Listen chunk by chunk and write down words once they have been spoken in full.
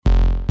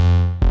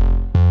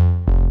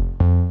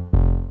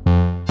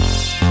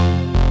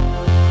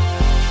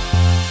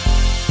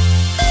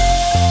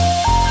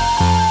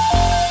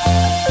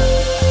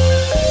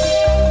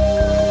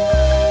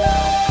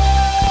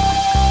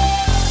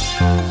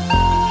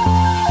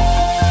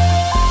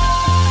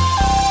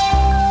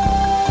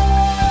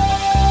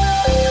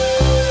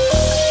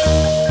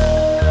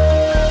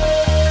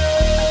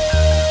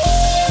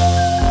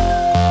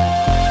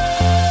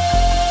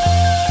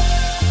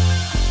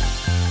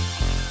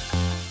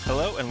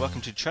and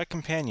welcome to Trek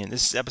Companion.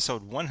 This is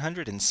episode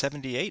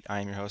 178. I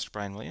am your host,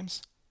 Brian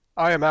Williams.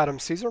 I am Adam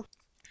Caesar.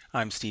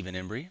 I'm Stephen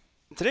Embry.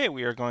 Today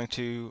we are going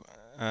to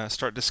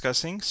start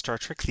discussing Star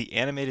Trek the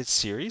Animated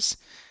Series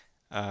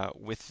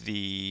with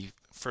the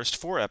first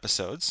 4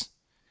 episodes,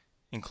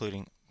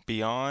 including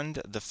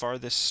Beyond the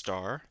Farthest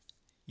Star,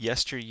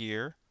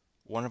 Yesteryear,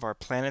 One of Our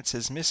Planets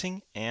is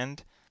Missing,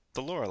 and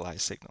The Lorelei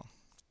Signal.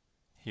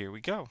 Here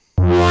we go.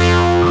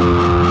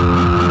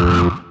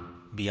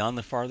 Beyond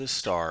the Farthest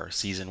Star,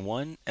 Season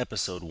 1,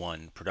 Episode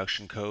 1,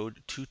 Production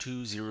Code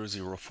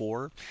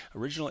 22004,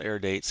 Original air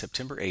date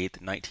September 8,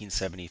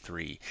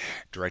 1973,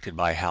 directed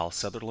by Hal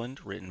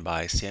Sutherland, written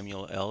by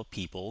Samuel L.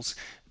 Peoples,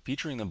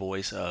 featuring the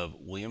voice of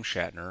William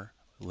Shatner,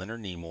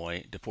 Leonard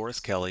Nimoy,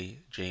 DeForest Kelley,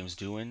 James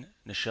Doohan,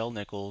 Nichelle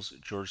Nichols,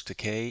 George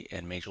Takei,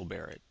 and Majel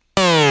Barrett.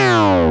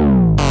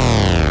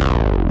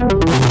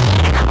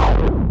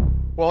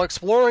 While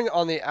exploring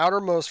on the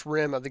outermost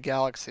rim of the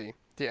galaxy,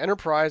 the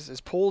Enterprise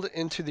is pulled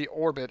into the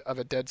orbit of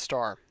a dead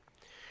star.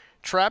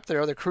 Trapped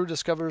there, the crew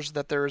discovers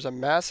that there is a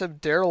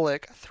massive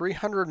derelict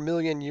 300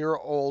 million year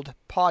old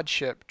pod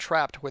ship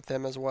trapped with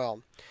them as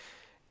well.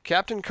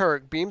 Captain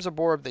Kirk beams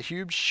aboard the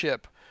huge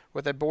ship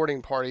with a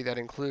boarding party that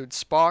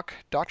includes Spock,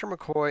 Dr.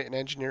 McCoy, and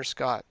Engineer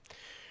Scott,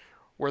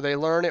 where they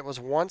learn it was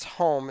once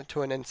home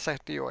to an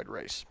insectoid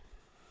race.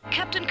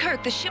 Captain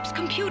Kirk, the ship's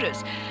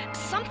computers.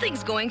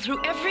 Something's going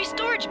through every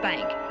storage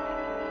bank.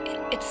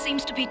 It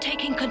seems to be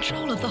taking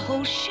control of the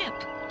whole ship.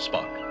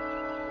 Spock,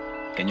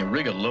 can you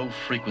rig a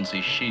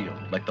low-frequency shield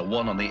like the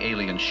one on the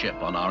alien ship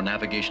on our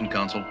navigation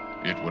console?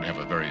 It would have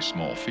a very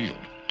small field.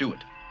 Do it.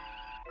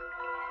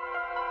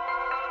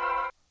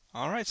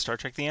 All right, Star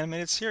Trek the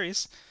Animated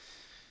Series.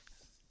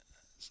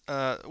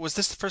 Was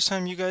this the first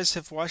time you guys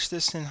have watched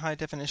this in high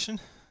definition?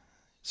 It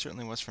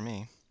certainly was for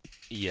me.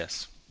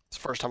 Yes. It's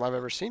the first time I've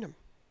ever seen him.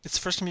 It's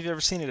the first time you've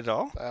ever seen it at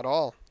all? At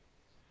all.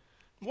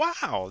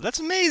 Wow, that's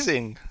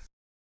amazing.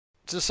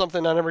 It's just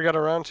something I never got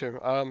around to.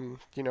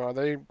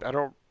 I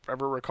don't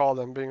ever recall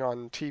them being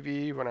on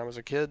TV when I was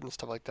a kid and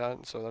stuff like that,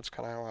 and so that's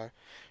kind of how I.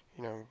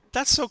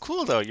 That's so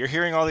cool, though. You're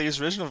hearing all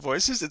these original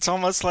voices. It's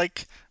almost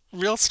like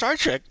real Star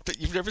Trek that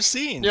you've never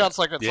seen. Yeah, it's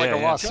like a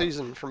lost Yeah.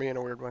 season for me in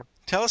a weird way.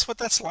 Tell us what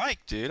that's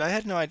like, dude. I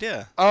had no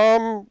idea.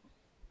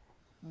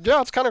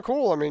 Yeah, it's kind of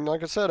cool. I mean,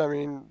 like I said, I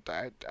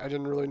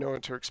didn't really know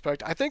what to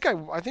expect. I think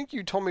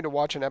you told me to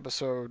watch an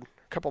episode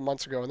a couple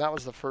months ago, and that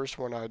was the first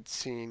one I'd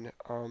seen.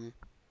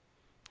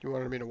 You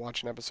wanted me to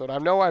watch an episode. I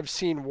know I've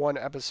seen one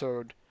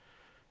episode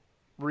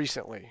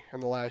recently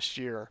in the last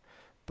year,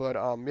 but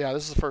yeah,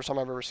 this is the first time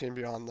I've ever seen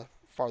Beyond the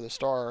Farthest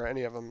Star or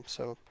any of them.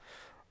 So,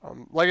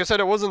 like I said,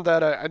 it wasn't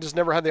that I just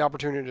never had the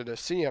opportunity to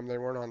see them. They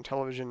weren't on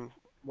television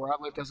where I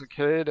lived as a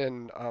kid,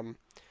 and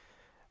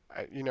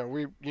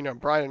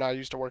Brian and I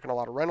used to work in a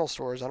lot of rental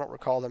stores. I don't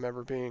recall them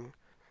ever being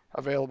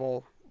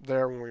available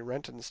there when we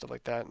rented and stuff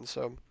like that. And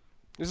so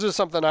this is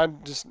something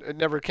it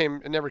never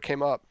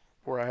came up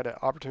where I had an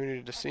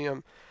opportunity to see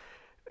them.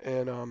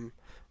 And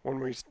when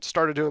we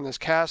started doing this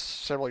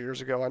cast several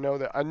years ago,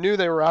 I knew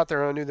they were out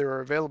there and I knew they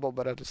were available,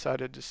 but I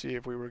decided to see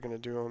if we were going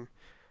to do them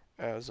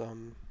as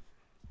in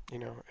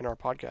our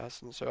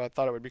podcast. And so I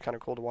thought it would be kind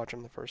of cool to watch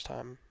them the first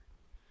time.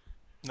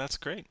 That's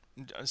great.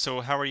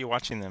 So how are you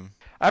watching them?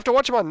 I have to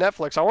watch them on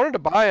Netflix. I wanted to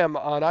buy them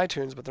on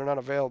iTunes, but they're not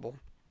available.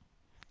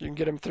 You can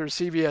get them through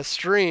CBS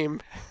Stream.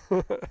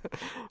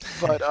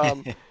 But,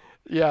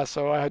 yeah,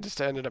 so I just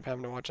ended up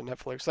having to watch on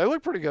Netflix. They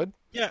look pretty good.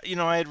 Yeah,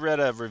 I had read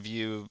a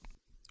review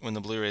when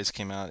the Blu-rays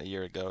came out a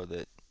year ago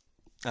that,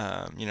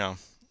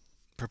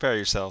 prepare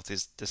yourself.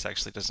 This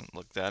actually doesn't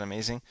look that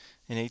amazing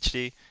in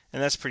HD,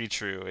 and that's pretty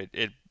true.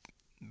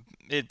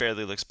 It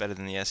barely looks better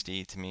than the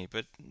SD to me,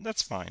 but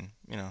that's fine.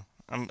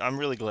 I'm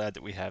really glad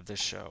that we have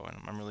this show, and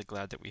I'm really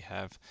glad that we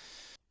have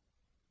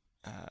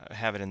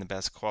it in the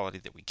best quality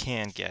that we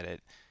can get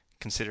it,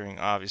 considering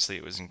obviously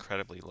it was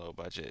incredibly low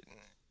budget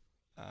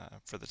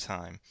for the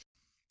time.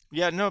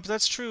 Yeah, no, but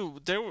that's true.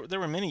 There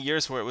were many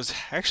years where it was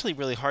actually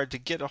really hard to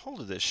get a hold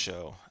of this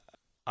show.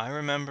 I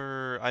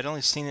remember I'd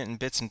only seen it in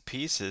bits and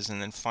pieces, and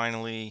then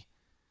finally,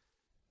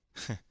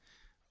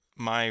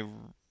 my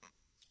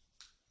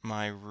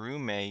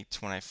roommate,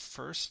 when I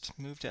first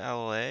moved to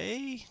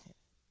LA,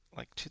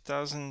 like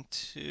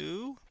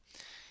 2002,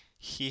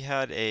 he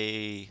had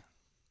a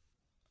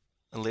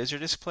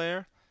Laserdisc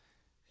player,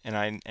 and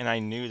I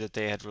knew that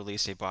they had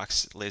released a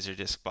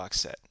Laserdisc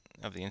box set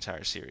of the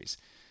entire series.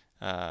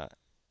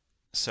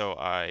 So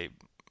I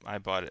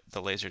bought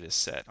the Laserdisc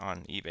set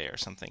on eBay or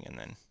something, and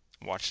then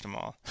watched them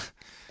all.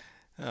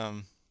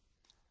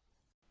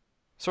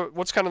 So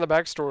what's kind of the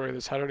backstory of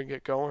this? How did it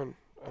get going?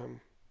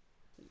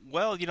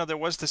 Well, there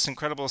was this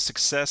incredible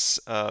success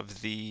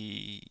of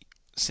the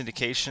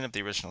syndication of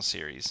the original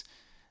series,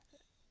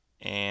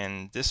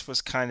 and this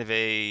was kind of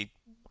a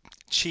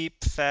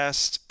cheap,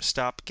 fast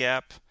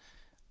stopgap.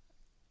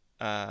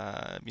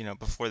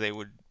 Before they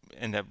would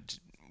end up,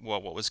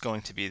 what was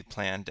going to be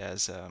planned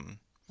as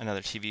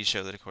another TV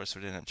show that, of course,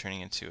 would end up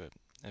turning into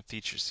a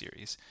feature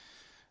series.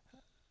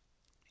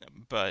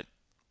 But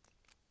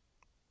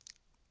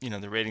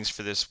the ratings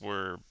for this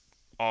were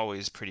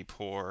always pretty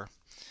poor,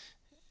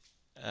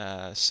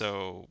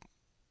 so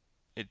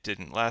it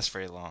didn't last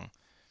very long.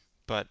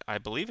 But I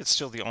believe it's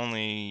still the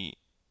only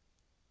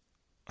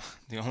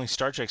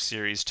Star Trek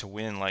series to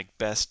win like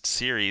best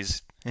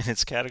series in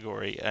its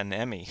category, an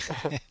Emmy.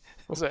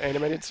 Was it an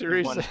animated It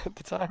series won at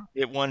the time?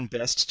 it won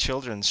best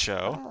children's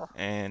show, Oh,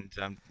 and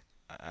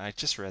I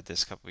just read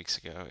this a couple weeks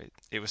ago.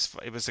 It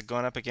was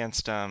going up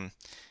against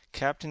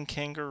Captain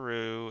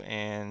Kangaroo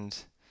and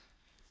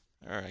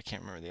or I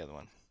can't remember the other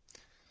one.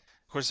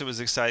 Of course, it was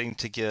exciting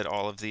to get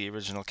all of the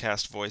original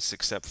cast voice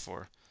except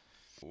for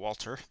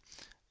Walter.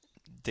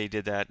 They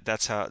did that.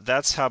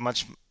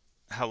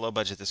 How low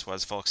budget this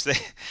was, folks. They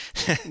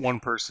One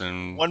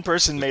person one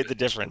person was made the finished.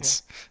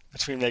 difference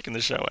between making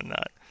the show and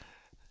not.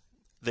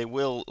 They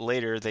will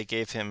later. They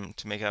gave him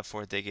to make up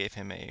for it. They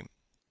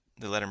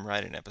let him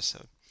write an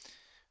episode.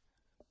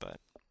 But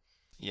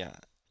yeah,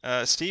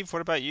 Steve,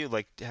 what about you?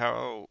 Like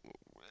how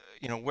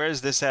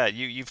where's this at?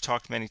 You've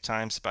talked many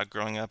times about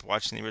growing up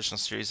watching the original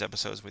series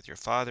episodes with your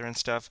father and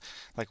stuff.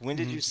 Like when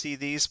did you Mhm. see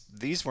these?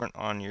 These weren't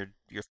on your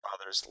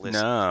father's list.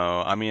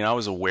 No, I mean I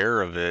was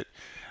aware of it.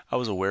 I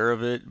was aware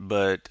of it,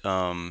 but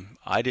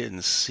I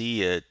didn't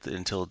see it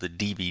until the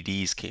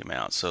DVDs came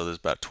out. So there's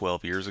about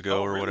 12 years ago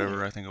Oh, or really?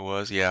 whatever I think it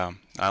was. Yeah,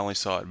 I only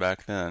saw it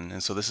back then,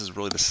 and so this is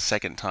really the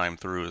second time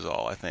through is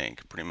all I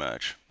think, pretty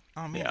much.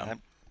 Oh man, Yeah,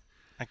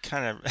 I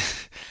kind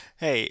of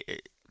hey,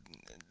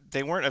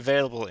 they weren't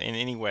available in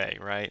any way,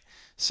 right?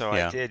 So I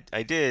yeah, did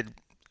I did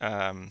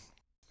um,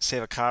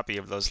 save a copy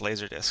of those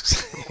laser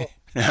discs.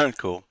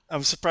 cool.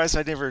 I'm surprised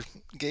I never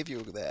gave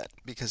you that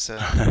because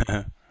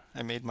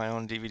I made my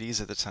own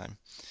DVDs at the time.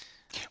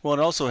 Well, it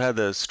also had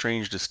the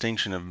strange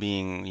distinction of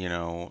being,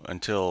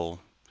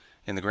 until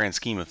in the grand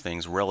scheme of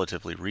things,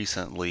 relatively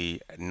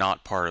recently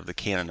not part of the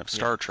canon of Yeah,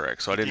 Star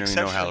Trek. So I with the didn't really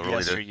know exception how of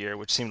really to. Yesteryear,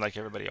 which seemed like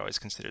everybody always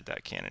considered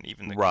that canon,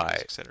 even the Greys, Right,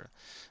 etc.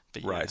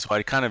 But right. yeah, So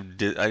I kind of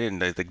I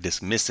didn't I think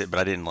dismiss it, but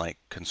I didn't like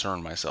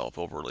concern myself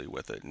overly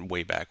with it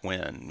way back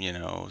when.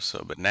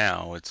 So, but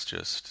now it's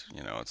just,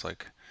 it's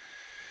like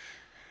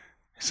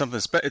it's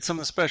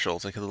something special.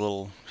 It's like the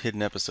little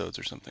hidden episodes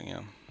or something.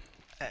 Yeah.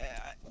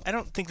 I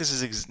don't think this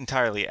is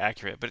entirely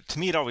accurate, but to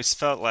me it always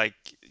felt like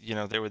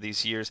there were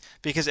these years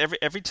because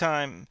every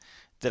time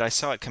that I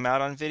saw it come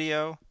out on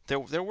video, there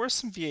were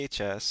some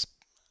VHS.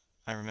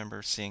 I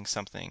remember seeing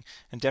something,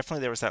 and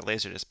definitely there was that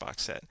Laserdisc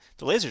box set.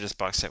 The Laserdisc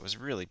box set was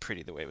really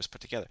pretty the way it was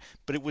put together,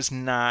 but it was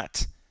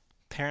not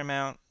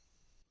Paramount,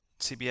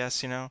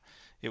 CBS. It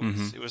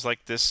Mm-hmm. was it was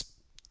like this.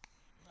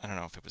 I don't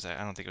know if it was. I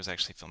don't think it was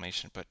actually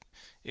Filmation, but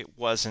it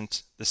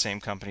wasn't the same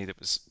company that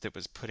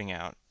was putting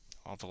out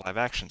all the live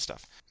action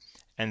stuff.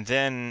 And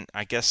then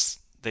I guess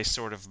they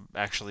sort of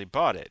actually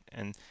bought it,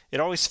 and it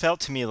always felt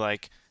to me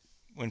like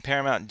when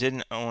Paramount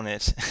didn't own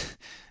it,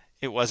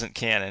 it wasn't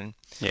canon,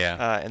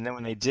 Yeah. and then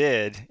when they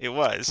did, it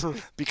was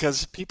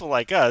because people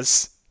like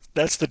us,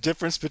 that's the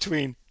difference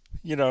between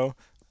you know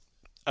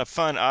a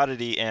fun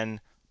oddity and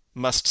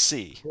must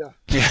see. yeah.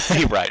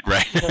 Yeah. Right.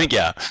 Right.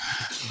 Yeah.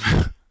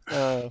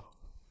 Uh,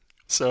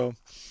 so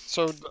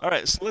So, all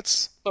right, so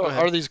let's go so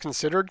ahead. are these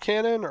considered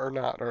canon or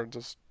not, or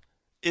just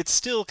It's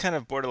still kind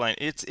of borderline.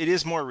 It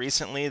is more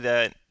recently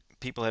that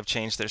people have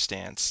changed their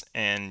stance,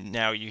 and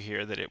now you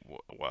hear that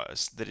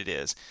it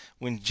is.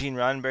 When Gene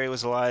Roddenberry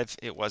was alive,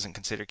 it wasn't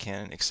considered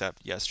canon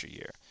except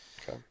Yesteryear.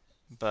 okay?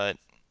 But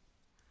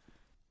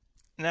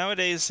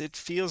nowadays, it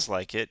feels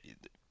like it.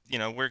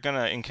 We're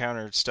gonna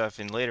encounter stuff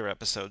in later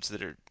episodes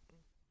that are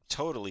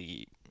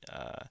totally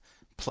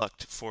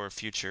plucked for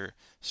future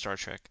Star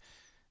Trek.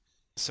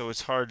 So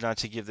it's hard not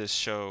to give this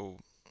show,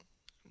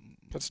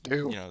 Let's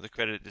do. the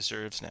credit it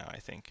deserves now, I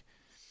think.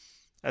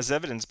 As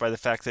evidenced by the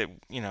fact that,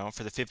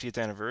 for the 50th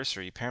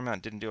anniversary,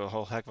 Paramount didn't do a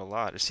whole heck of a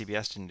lot, or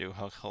CBS didn't do a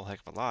whole heck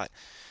of a lot.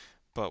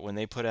 But when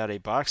they put out a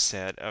box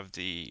set of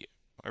the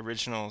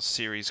original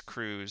series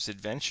crew's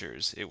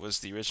adventures, it was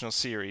the original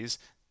series,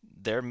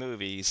 their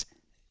movies,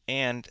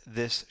 and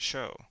this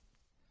show.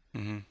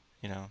 Mm-hmm.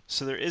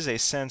 So there is a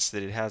sense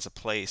that it has a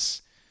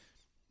place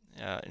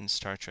in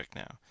Star Trek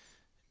now.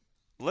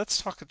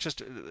 Let's talk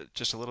just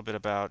a little bit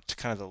about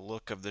kind of the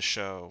look of the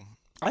show.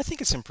 I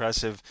think it's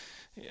impressive,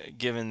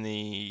 given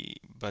the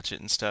budget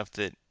and stuff,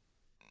 that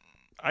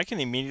I can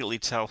immediately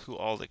tell who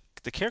all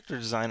the character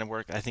design and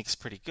work I think is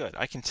pretty good.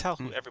 I can tell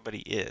who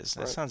everybody is.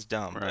 That Right. sounds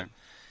dumb, but Right.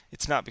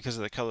 it's not because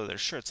of the color of their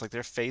shirts, like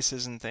their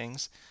faces and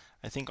things.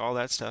 I think all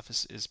that stuff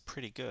is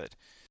pretty good.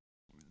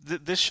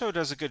 This show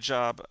does a good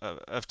job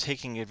of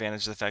taking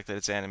advantage of the fact that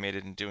it's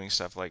animated and doing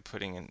stuff like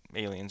putting in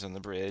aliens on the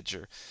bridge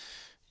or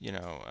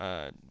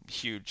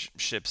huge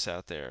ships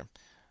out there,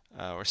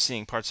 or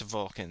seeing parts of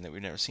Vulcan that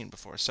we've never seen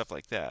before, stuff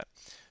like that.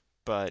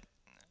 But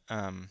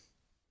um,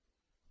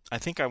 I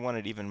think I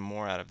wanted even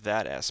more out of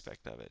that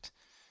aspect of it.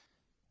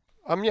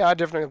 Yeah, I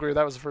definitely agree.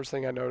 That was the first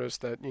thing I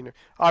noticed. That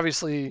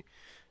obviously,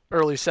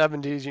 early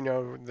 '70s,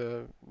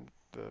 the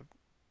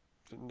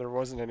there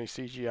wasn't any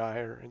CGI,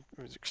 or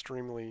it was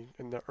extremely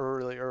in the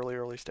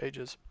early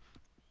stages.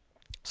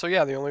 So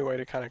yeah, the only way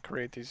to kind of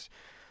create these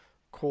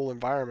cool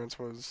environments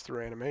was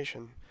through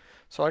animation.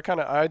 So I kind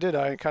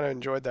of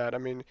enjoyed that. I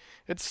mean,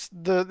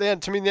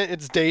 to me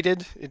it's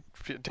dated. It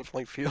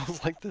definitely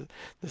feels like the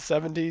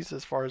 70s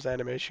as far as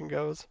animation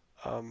goes.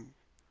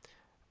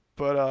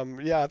 But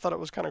yeah, I thought it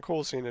was kind of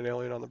cool seeing an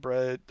alien on the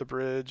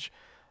bridge,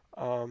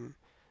 um,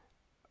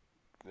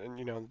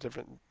 and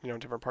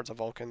different parts of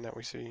Vulcan that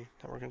we see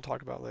that we're going to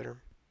talk about later.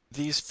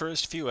 These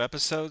first few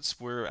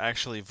episodes were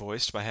actually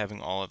voiced by having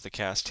all of the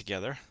cast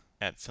together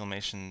at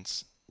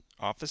Filmation's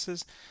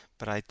offices,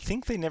 but I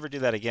think they never do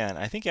that again.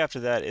 I think after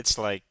that, it's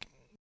like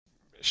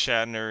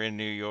Shatner in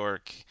New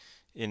York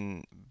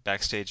in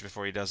backstage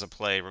before he does a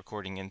play,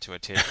 recording into a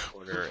tape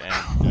recorder, and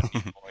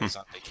Nimoy's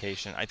on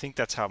vacation. I think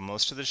that's how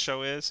most of the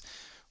show is,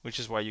 which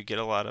is why you get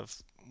a lot of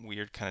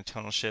weird kind of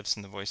tonal shifts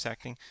in the voice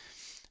acting.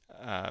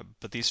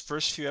 But these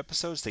first few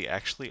episodes, they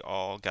actually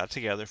all got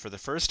together for the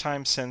first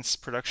time since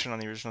production on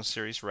the original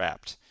series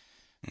wrapped.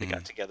 They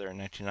got together in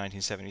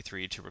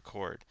 1973 to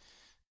record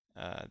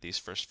these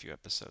first few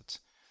episodes.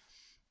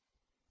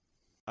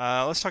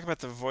 Let's talk about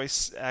the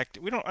voice act.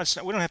 We don't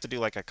have to do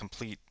like a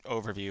complete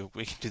overview.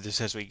 We can do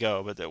this as we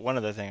go. But one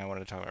other thing I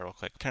wanted to talk about real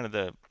quick, kind of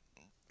the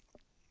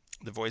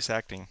voice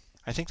acting.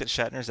 I think that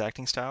Shatner's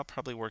acting style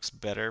probably works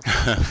better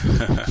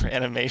for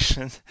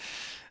animation.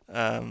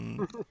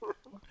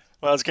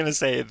 Well, I was gonna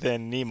say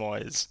than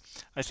Nimoy's.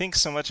 I think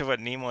so much of what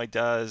Nimoy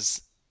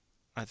does,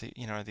 I think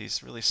are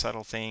these really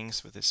subtle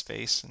things with his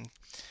face,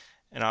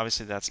 and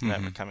obviously that's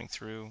never coming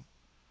through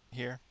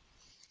here.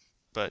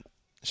 But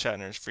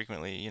Shatner's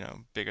frequently,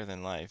 bigger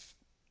than life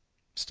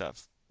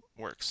stuff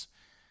works.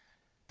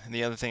 And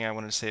the other thing I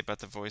wanted to say about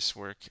the voice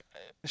work,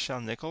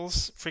 Nichelle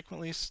Nichols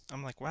frequently,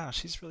 I'm like, wow,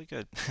 she's really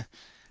good.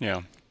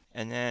 Yeah.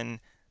 And then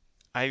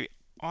I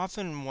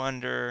often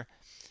wonder,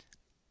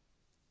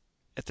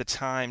 at the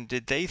time,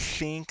 did they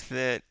think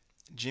that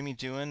Jimmy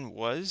Doohan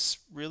was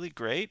really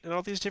great at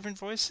all these different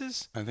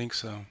voices? I think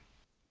so.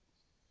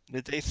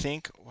 Did they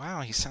think,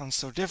 wow, he sounds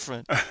so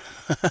different?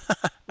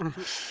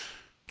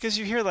 Because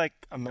you hear like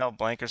a Mel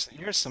Blanc, or you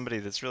hear somebody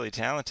that's really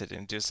talented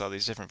and does all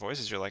these different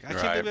voices, you're like, I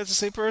can't believe that's the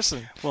same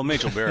person. Well,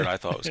 Majel Barrett, I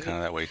thought was kind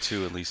of that way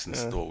too, at least in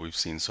what we've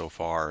seen so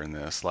far in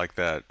this. Like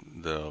that,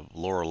 the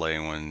Lorelei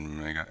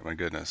one, my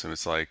goodness,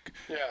 it's like,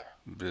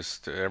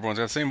 just everyone's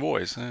got the same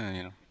voice,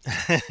 Yeah,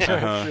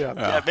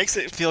 it makes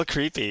it feel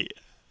creepy.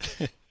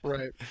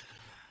 Right.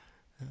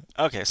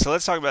 Okay, so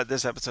let's talk about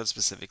this episode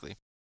specifically.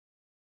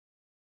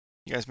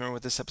 You guys remember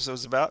what this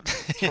episode's about?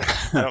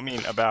 I don't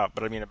mean about,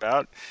 but I mean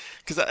about.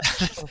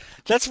 Because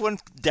that's one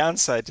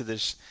downside to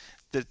this,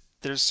 that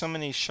there's so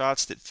many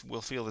shots that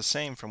will feel the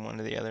same from one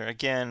to the other.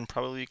 Again,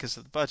 probably because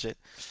of the budget.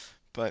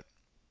 But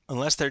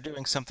unless they're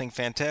doing something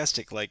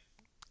fantastic,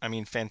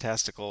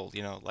 fantastical,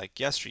 like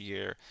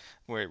Yesteryear,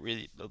 where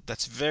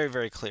that's very,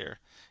 very clear.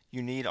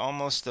 You need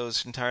almost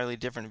those entirely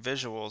different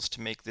visuals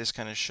to make this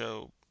kind of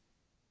show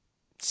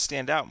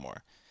stand out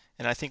more.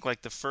 And I think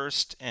like the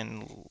first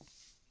and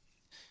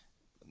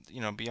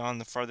Beyond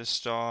the Farthest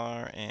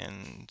Star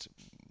and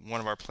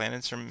One of Our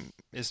Planets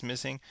is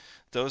missing.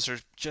 Those are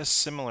just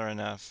similar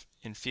enough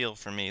in feel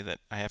for me that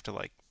I have to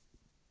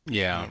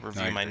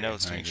review my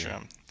notes to make sure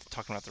I'm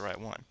talking about the right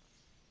one.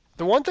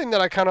 The one thing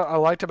that I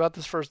liked about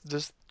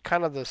this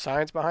kind of the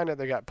science behind it,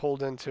 they got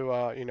pulled into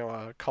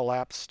a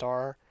collapsed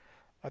star.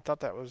 I thought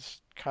that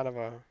was kind of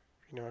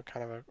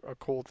a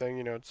cool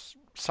thing. It's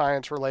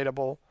science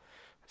relatable.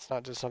 It's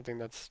not just something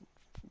that's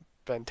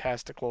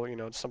fantastical,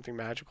 it's something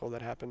magical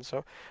that happens.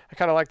 So I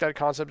kind of like that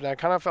concept, and I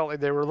kind of felt like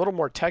they were a little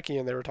more techy,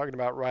 and they were talking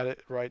about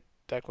right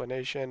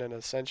declination and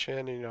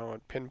ascension,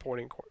 and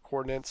pinpointing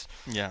coordinates.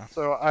 Yeah.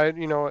 So I,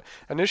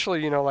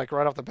 initially, like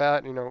right off the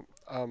bat,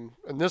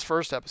 in this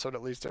first episode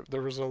at least,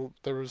 there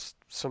was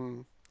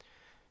some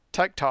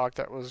tech talk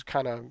that was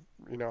kind of,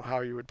 how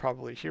you would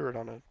probably hear it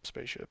on a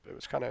spaceship. It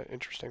was kind of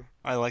interesting.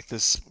 I like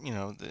this,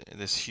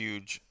 this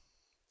huge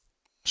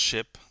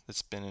ship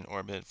that's been in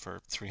orbit for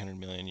 300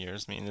 million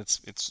years. I mean,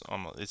 it's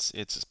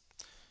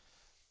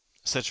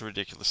such a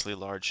ridiculously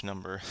large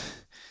number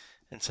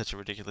and such a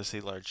ridiculously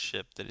large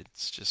ship that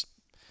it's just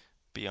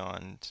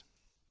beyond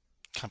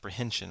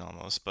comprehension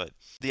almost. But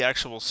the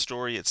actual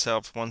story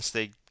itself, once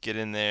they get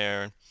in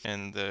there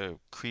and the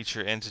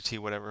creature entity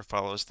whatever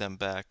follows them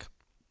back,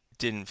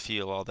 didn't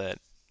feel all that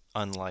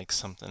unlike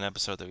an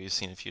episode that we've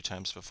seen a few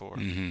times before.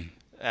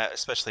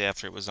 Especially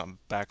after it was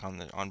back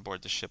on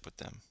board the ship with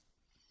them.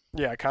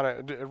 Yeah,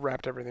 it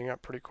wrapped everything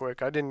up pretty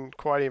quick. I didn't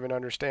quite even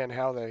understand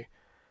how they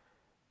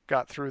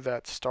got through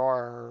that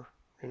star.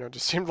 It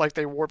just seemed like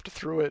they warped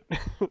through it.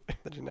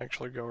 They didn't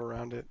actually go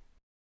around it.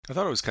 I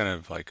thought it was kind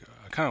of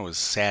was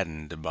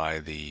saddened by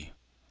the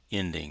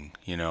ending,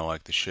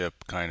 like the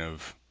ship kind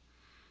of,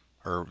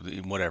 or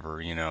whatever,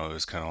 it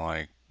was kind of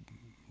like,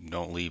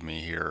 don't leave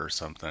me here or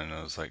something.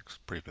 It was like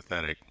pretty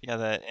pathetic. Yeah,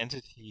 that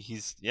entity, he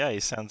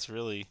sounds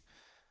really,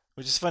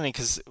 which is funny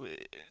because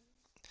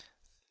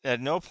at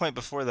no point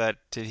before that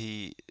did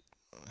it's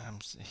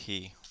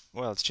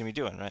Jimmy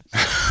Doohan, right?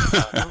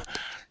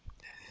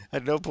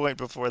 At no point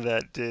before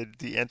that did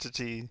the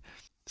entity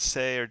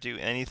say or do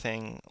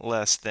anything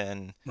less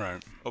than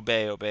right.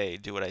 obey,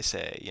 do what I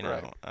say,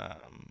 Right.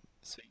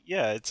 So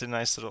yeah, it's a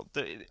nice little.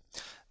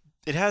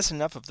 It has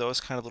enough of those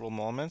kind of little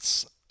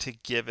moments to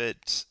give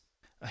it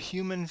a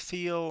human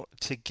feel,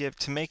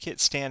 to make it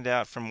stand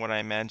out from what I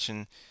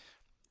imagine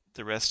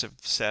the rest of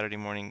Saturday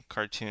morning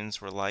cartoons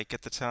were like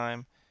at the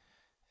time.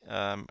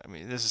 I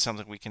mean, this is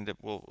something we can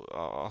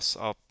I'll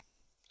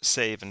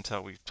save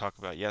until we talk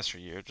about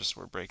yesteryear. Just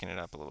we're breaking it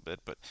up a little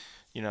bit, but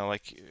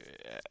like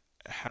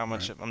how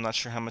much Right. of, I'm not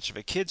sure how much of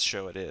a kids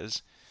show it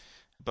is,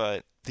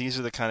 but these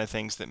are the kind of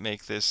things that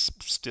make this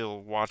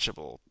still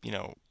watchable.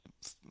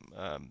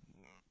 Um,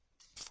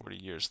 40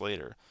 years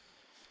later,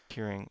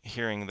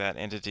 hearing that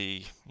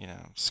entity,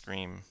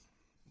 scream,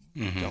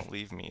 Hmm. "Don't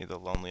leave me," the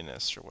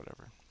loneliness or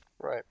whatever.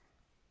 Right.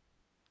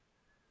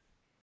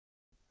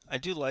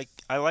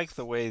 I like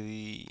the way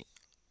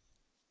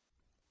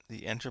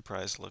the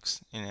Enterprise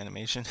looks in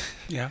animation.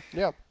 Yeah.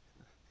 Yeah.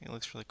 It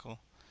looks really cool.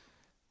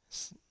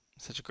 It's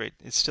such a great.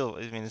 It's still.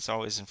 I mean, it's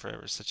always and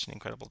forever such an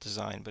incredible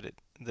design, but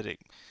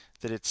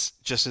that it's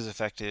just as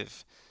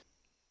effective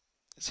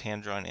as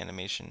hand drawn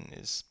animation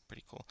is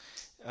pretty cool.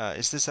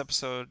 Is this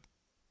episode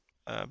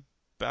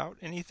about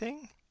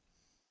anything?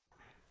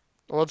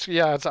 Well, I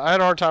had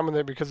a hard time with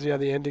it because the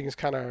ending is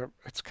kind of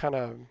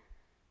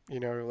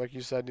like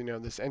you said,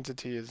 this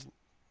entity is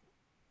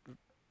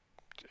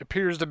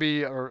appears to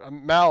be or a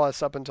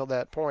malice up until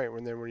that point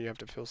when you have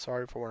to feel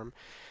sorry for him.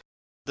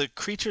 The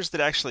creatures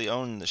that actually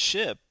own the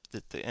ship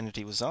that the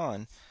entity was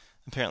on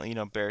apparently,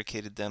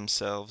 barricaded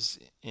themselves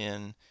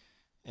in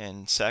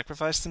and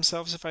sacrificed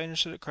themselves, if I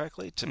understood it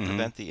correctly, to Hmm.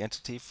 prevent the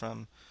entity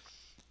from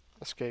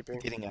Escaping.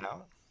 getting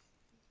out,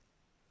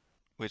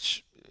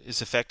 which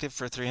is effective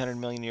for 300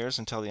 million years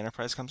until the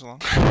Enterprise comes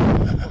along.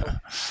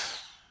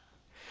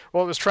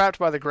 Well, it was trapped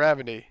by the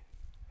gravity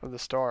of the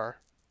star.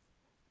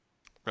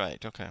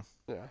 Right, okay.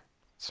 Yeah.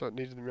 So it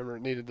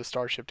needed the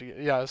starship to get.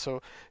 Yeah.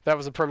 So that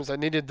was the premise. I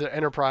needed the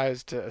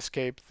Enterprise to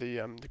escape the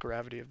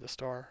gravity of the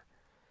star.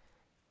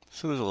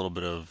 So there's a little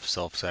bit of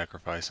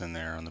self-sacrifice in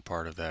there on the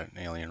part of that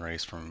alien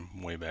race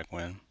from way back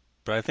when.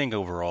 But I think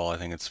overall, I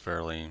think it's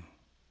fairly,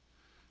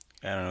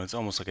 I don't know, it's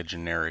almost like a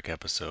generic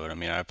episode. I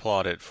mean, I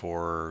applaud it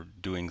for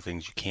doing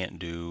things you can't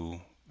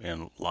do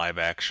in live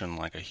action,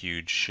 like a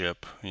huge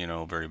ship,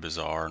 very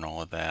bizarre and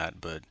all of that.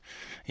 But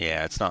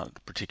yeah, it's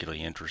not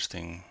particularly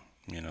interesting,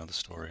 the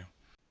story.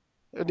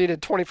 It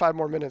needed 25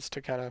 more minutes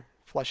to kind of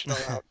flesh it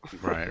all out.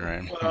 Right,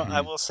 right. Well, I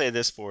will say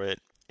this for it.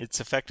 It's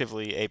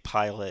effectively a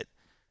pilot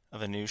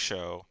of a new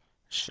show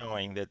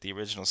showing that the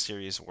original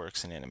series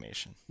works in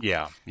animation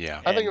Yeah,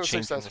 yeah, I think it and was changing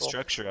the successful.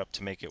 structure up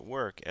to make it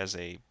work as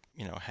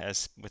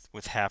has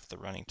with half the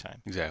running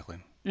time. exactly.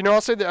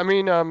 I'll say that. I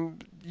mean,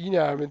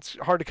 it's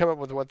hard to come up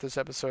with what this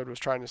episode was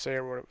trying to say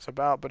or what it was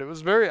about, but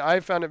I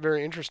found it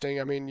very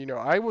interesting. I mean,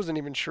 I wasn't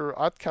even sure.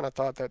 I kind of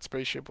thought that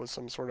spaceship was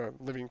some sort of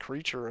living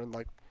creature, and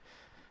like,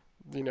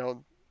 you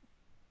know,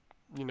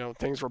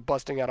 things were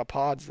busting out of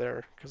pods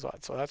there.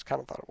 So that's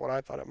kind of what I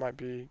thought it might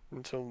be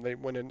until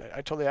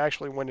they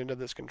actually went into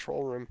this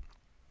control room.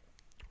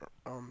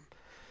 Um,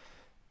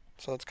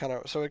 so it kind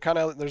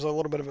of there's a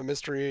little bit of a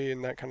mystery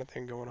and that kind of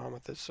thing going on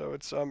with this. So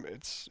it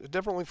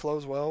definitely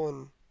flows well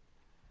and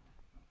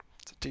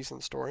it's a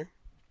decent story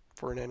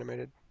for an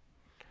animated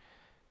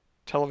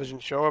television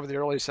show of the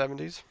early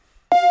 70s.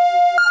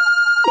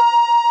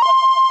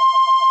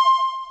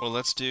 Well,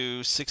 let's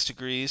do 6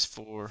 degrees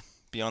for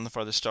Beyond the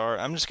Farthest Star.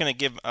 I'm just going to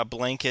give a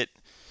blanket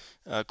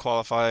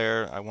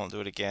qualifier. I won't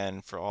do it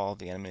again for all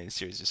the animated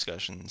series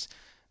discussions.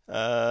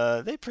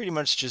 They pretty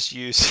much just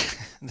use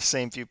the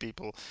same few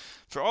people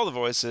for all the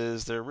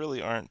voices. There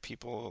really aren't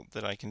people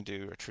that I can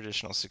do a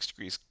traditional 6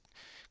 degrees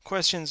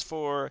questions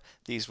for.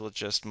 These will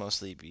just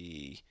mostly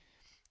be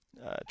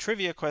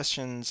trivia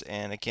questions,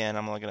 and again,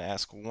 I'm only going to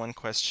ask one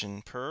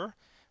question per.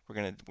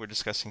 We're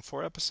discussing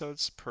 4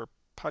 episodes per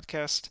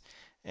podcast,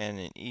 and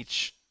in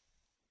each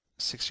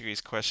 6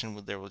 degrees question,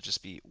 there will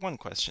just be one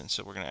question.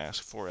 So we're going to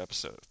ask 4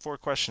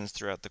 questions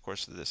throughout the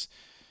course of this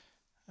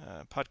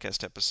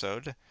podcast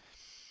episode.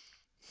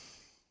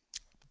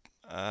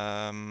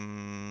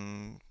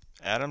 Adam,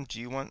 do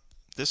you want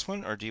this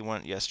one or do you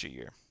want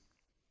yesteryear?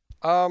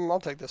 I'll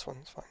take this one.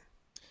 It's fine.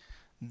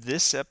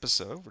 This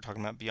episode, we're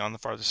talking about Beyond the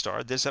Farthest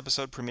Star. This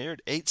episode premiered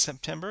 8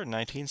 September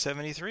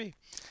 1973,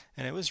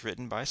 and it was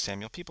written by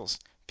Samuel Peoples.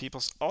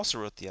 Peoples also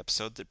wrote the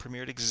episode that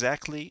premiered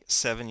exactly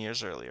 7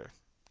 years earlier.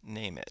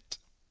 Name it.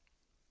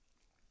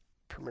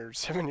 Premiered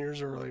 7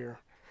 years earlier.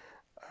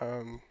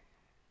 Um,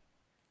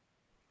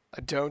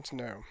 I don't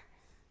know.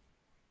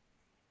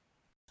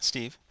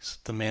 Steve,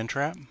 The Man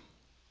Trap?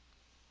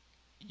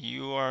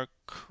 you are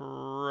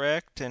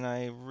correct, and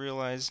I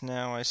realize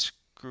now I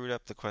screwed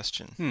up the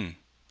question.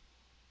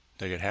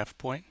 Did I get half a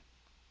point?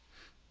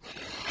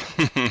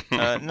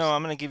 No,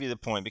 I'm going to give you the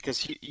point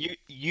because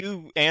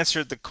you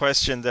answered the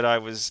question that I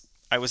was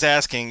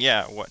asking.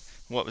 Yeah,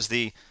 what was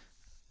the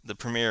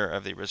premiere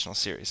of the original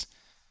series?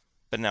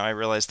 But now I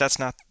realize that's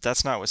not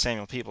what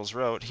Samuel Peeples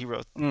wrote. He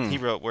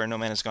wrote Where No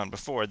Man Has Gone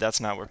Before. That's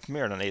not what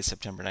premiered on 8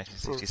 September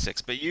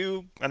 1966. But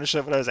you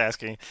understood what I was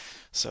asking,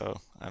 so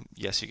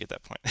yes, you get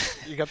that point.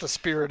 You got the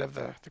spirit of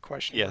the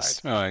question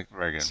Yes. right. All right,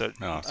 very good. So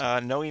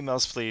Awesome. no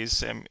emails, please.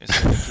 Samuel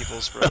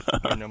Peeples wrote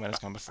Where No Man Has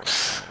Gone Before.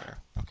 So I'm aware.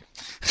 Okay.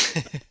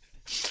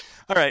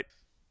 All right,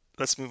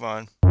 let's move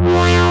on.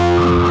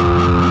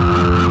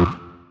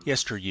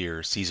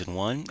 Yesteryear, Season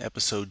 1,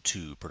 Episode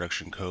 2,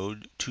 Production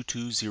Code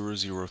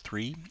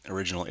 22003,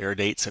 original air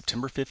date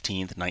September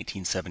 15th,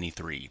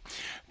 1973.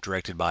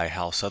 Directed by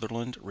Hal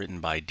Sutherland, written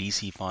by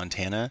D.C.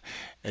 Fontana.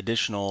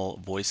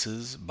 Additional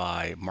voices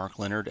by Mark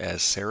Leonard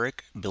as Sarek,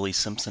 Billy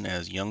Simpson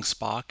as young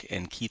Spock,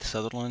 and Keith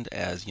Sutherland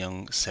as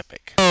young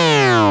Sepik.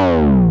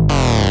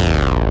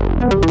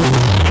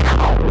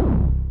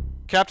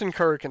 Captain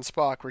Kirk and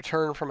Spock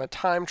return from a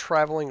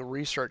time-traveling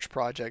research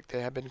project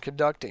they have been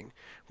conducting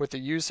with the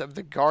use of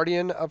the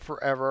Guardian of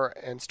Forever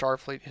and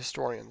Starfleet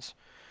historians.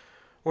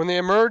 When they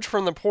emerge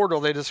from the portal,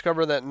 they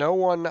discover that no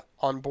one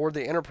on board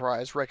the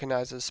Enterprise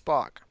recognizes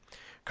Spock.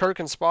 Kirk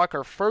and Spock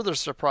are further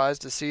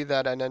surprised to see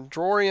that an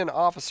Andorian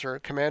officer,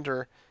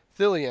 Commander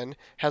Thillian,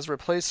 has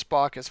replaced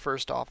Spock as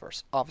first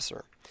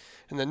officer.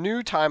 In the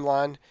new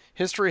timeline,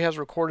 history has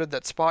recorded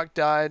that Spock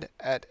died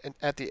at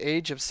the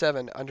age of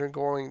 7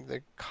 undergoing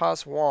the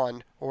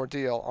Kos-Wan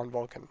ordeal on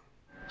Vulcan.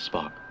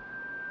 Spock,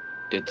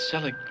 did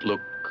Selleck look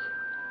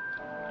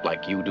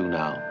like you do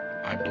now?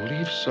 I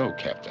believe so,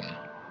 Captain.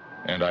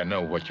 And I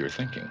know what you're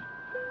thinking.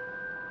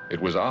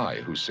 It was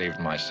I who saved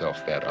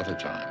myself that other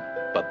time.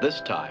 But this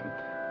time,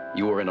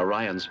 you were in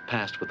Orion's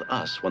past with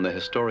us when the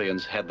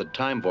historians had the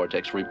time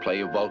vortex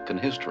replay Vulcan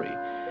history.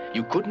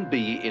 You couldn't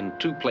be in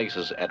two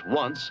places at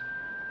once,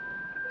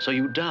 so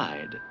you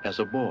died as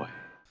a boy.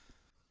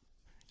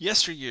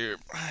 Yesteryear,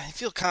 I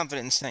feel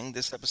confident in saying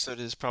this episode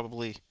is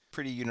probably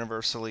pretty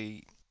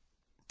universally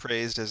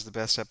praised as the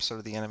best episode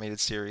of the animated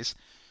series.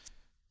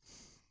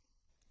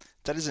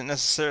 That isn't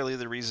necessarily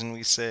the reason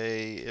we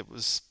say it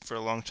was for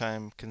a long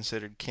time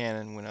considered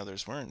canon when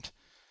others weren't.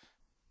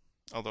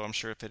 Although I'm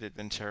sure if it had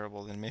been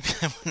terrible, then maybe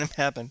that wouldn't have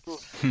happened.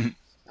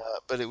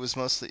 But it was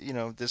mostly,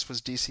 this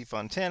was D.C.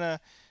 Fontana.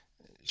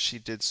 She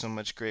did so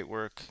much great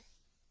work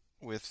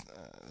with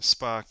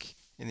Spock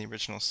in the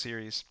original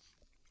series.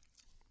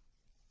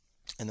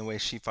 And the way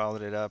she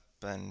followed it up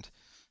and,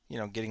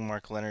 getting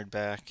Mark Leonard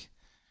back.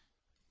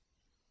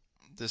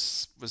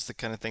 This was the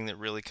kind of thing that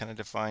really kind of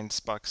defined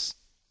Spock's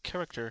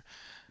character.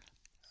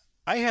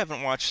 I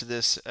haven't watched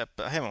the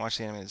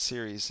animated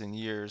series in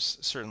years,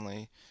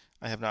 certainly.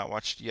 I have not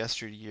watched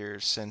Yesteryear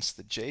since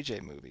the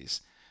JJ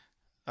movies.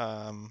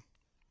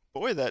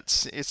 Boy,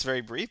 it's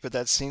very brief, but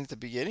that scene at the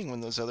beginning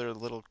when those other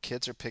little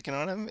kids are picking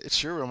on him, it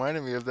sure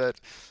reminded me of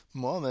that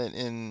moment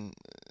in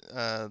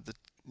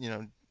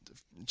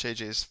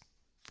JJ's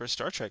first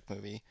Star Trek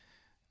movie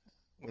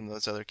when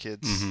those other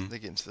kids they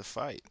get into the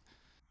fight.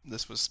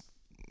 This was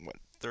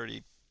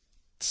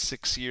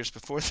 36 years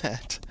before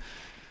that.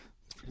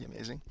 It's pretty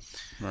amazing.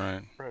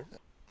 Right.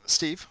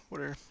 Steve,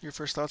 what are your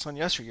first thoughts on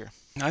Yesteryear?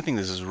 I think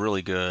this is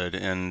really good,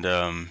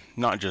 and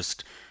not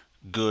just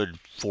good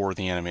for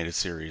the animated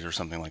series or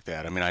something like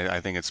that. I mean, I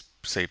think it's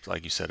safe,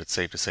 like you said, it's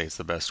safe to say it's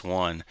the best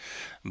one,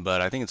 but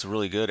I think it's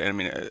really good. And I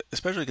mean,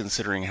 especially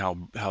considering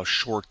how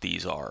short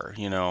these are.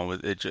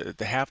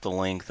 Half the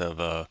length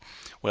of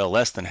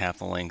less than half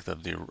the length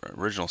of the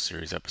original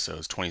series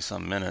episodes,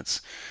 20-some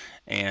minutes,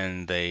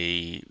 and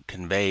they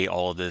convey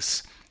all of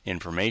this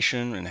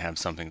information and have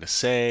something to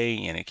say,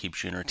 and it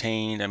keeps you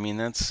entertained. I mean,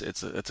 it's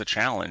a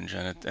challenge,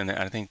 and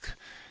I think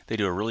they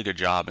do a really good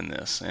job in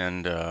this.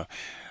 And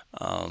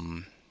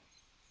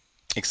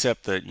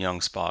except that young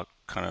Spock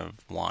kind of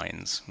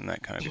whines, and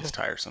that kind of gets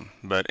tiresome.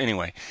 But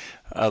anyway,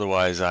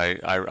 otherwise, I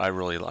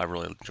really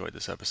enjoyed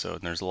this episode.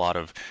 And there's a lot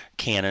of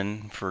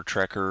canon for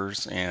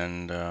Trekkers,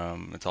 and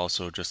it's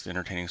also just an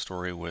entertaining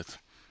story with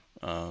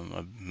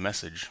a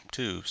message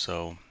too.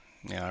 So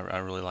yeah, I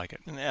really like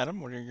it. And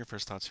Adam, what are your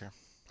first thoughts here?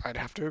 I'd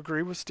have to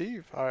agree with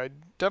Steve. I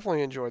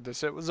definitely enjoyed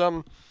this. It was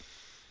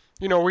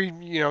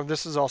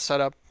this is all set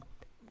up.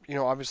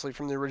 Obviously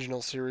from the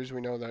original series,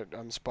 we know that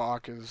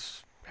Spock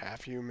is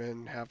half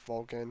human, half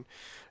Vulcan.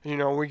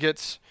 We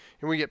get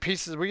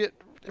pieces.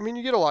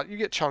 You get a lot. You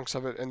get chunks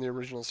of it in the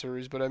original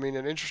series, but an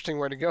interesting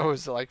way to go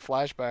is like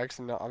flashbacks,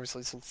 and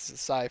obviously since it's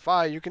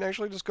sci-fi, you can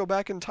actually just go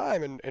back in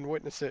time and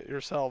witness it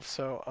yourself.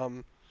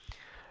 So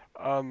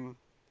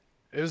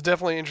it was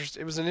definitely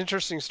interesting. It was an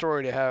interesting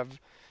story to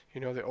have,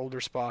 the older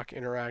Spock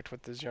interact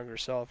with his younger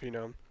self.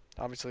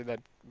 Obviously that,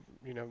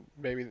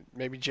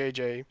 maybe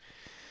JJ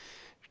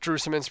drew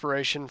some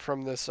inspiration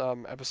from this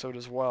episode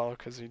as well,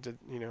 because he did,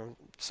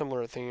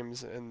 similar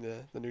themes in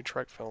the new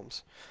Trek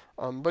films.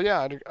 But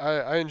yeah,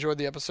 I enjoyed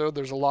the episode.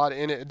 There's a lot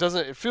in it.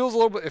 It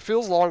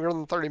feels longer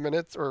than 30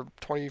 minutes or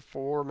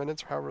 24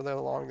 minutes or however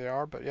long they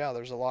are. But yeah,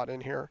 there's a lot in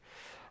here.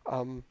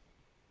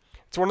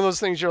 It's one of those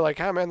things you're like,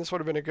 man, this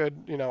would have been a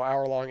good,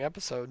 hour-long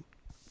episode.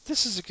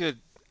 This is a good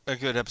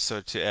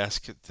episode to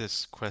ask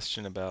this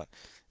question about,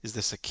 is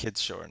this a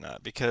kid's show or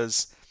not?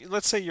 Because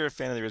let's say you're a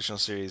fan of the original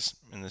series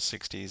in the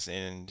 60s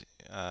and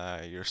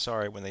You're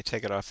sorry when they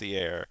take it off the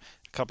air.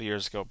 A couple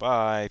years go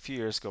by, a few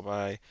years go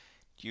by,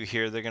 you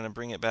hear they're going to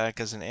bring it back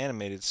as an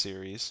animated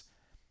series.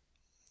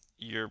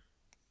 You're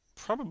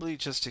probably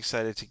just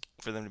excited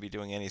for them to be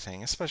doing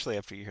anything, especially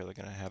after you hear they're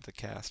going to have the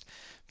cast.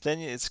 Then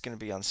it's going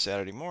to be on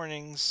Saturday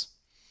mornings.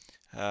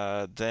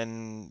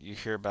 Then you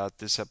hear about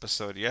this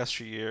episode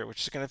yesteryear,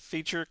 which is going to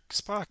feature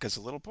Spock as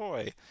a little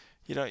boy.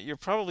 You're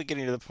probably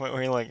getting to the point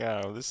where you're like,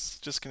 oh, this is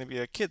just going to be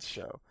a kids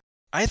show.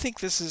 I think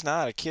this is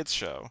not a kids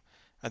show.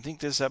 I think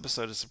this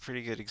episode is a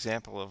pretty good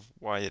example of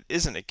why it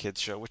isn't a kids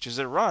show, which is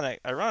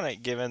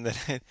ironic given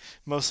that it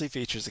mostly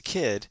features a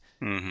kid.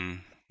 Mm-hmm.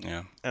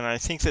 Yeah. And I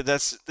think that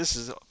this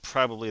is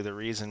probably the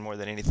reason more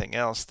than anything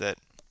else that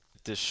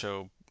this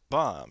show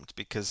bombed,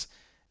 because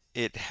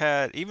it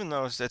had, even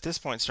though at this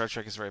point Star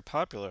Trek is very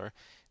popular,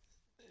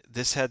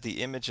 this had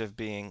the image of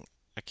being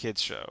a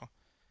kids show.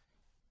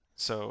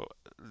 So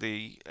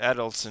the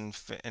adults in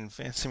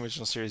Fantasy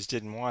Original Series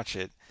didn't watch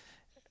it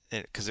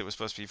because it was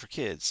supposed to be for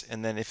kids.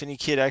 And then if any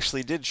kid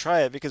actually did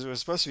try it because it was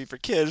supposed to be for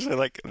kids, they're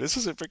like, this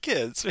isn't for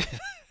kids.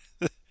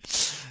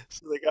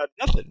 So they got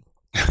nothing.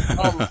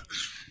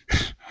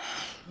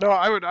 No,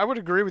 I would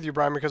agree with you,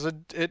 Brian, because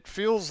it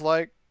feels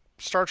like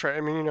Star Trek.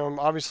 I mean,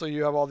 obviously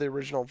you have all the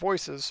original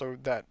voices, so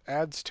that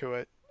adds to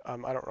it. I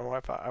don't know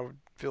if I would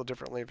feel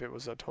differently if it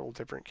was a total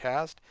different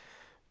cast.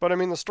 But I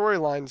mean, the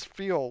storylines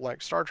feel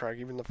like Star Trek.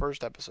 Even the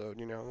first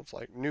episode, it's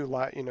like new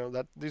light.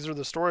 That these are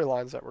the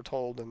storylines that were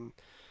told, and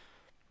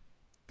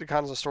the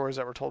kinds of stories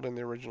that were told in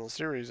the original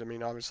series. I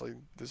mean, obviously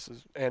this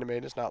is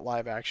animated; it's not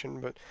live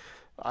action, but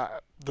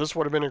this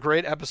would have been a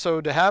great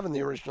episode to have in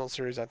the original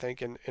series. I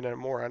think in a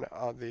more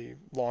the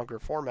longer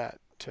format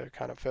to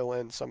kind of fill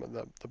in some of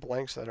the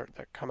blanks that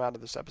come out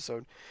of this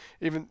episode.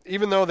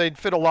 Even though they'd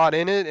fit a lot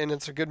in it, and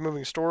it's a good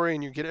moving story,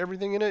 and you get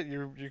everything in it,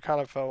 you kind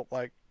of felt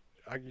like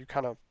you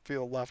kind of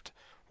feel left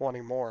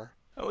wanting more.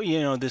 Oh,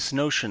 this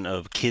notion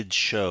of kids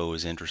show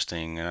is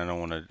interesting, and I don't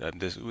want to.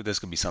 This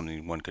could be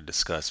something one could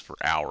discuss for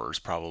hours,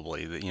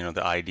 probably.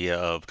 The idea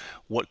of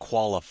what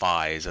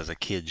qualifies as a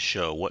kids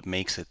show, what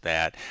makes it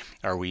that.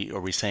 Are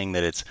we saying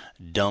that it's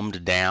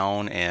dumbed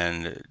down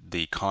and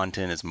the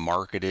content is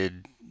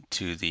marketed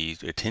to the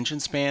attention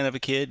span of a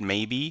kid?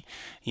 Maybe,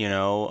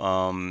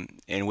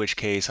 in which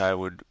case I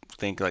would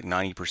think like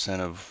 90%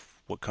 of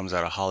what comes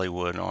out of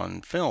Hollywood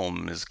on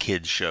film is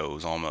kids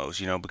shows almost,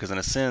 because in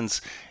a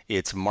sense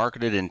it's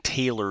marketed and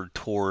tailored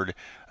toward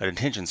an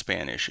attention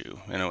span issue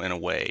in a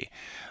way.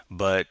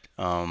 But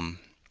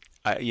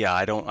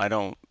I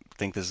don't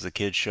think this is a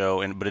kids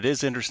show, but it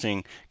is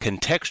interesting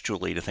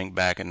contextually to think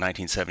back in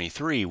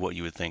 1973 what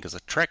you would think as a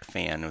Trek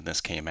fan when this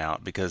came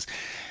out, because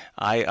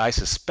I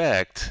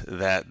suspect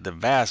that the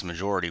vast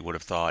majority would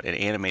have thought an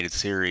animated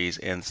series,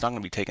 and it's not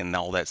going to be taken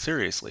all that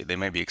seriously. They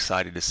may be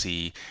excited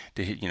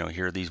to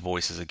hear these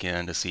voices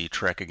again, to see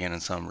Trek again in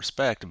some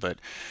respect, but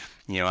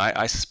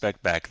I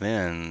suspect back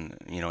then,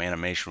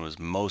 animation was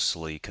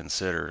mostly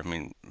considered. I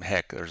mean,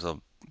 heck, there's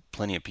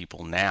plenty of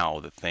people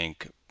now that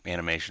think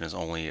animation is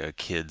only a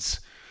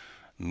kid's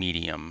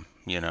medium,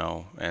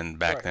 and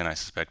back Right. then I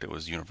suspect it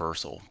was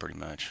universal pretty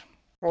much.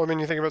 Well, I mean,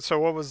 you think about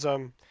what was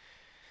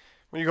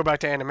when you go back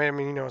to anime. I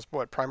mean, it's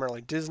what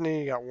primarily Disney.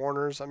 You got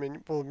Warner's. I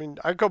mean,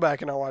 I go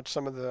back and I watch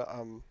some of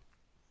the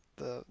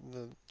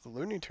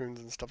Looney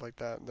Tunes and stuff like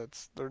that.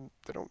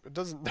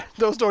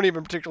 Those don't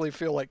even particularly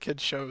feel like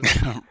kids shows.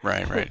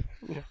 Right.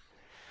 Yeah.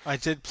 I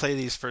did play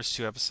these first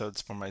two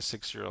episodes for my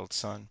 6-year-old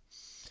son,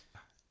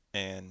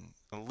 and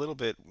a little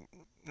bit,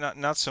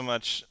 not so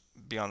much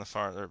beyond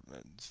the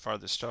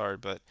farthest star,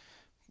 but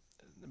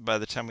by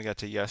the time we got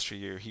to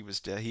yesteryear,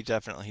 he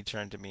definitely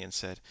turned to me and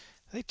said,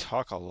 "They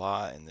talk a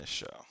lot in this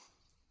show."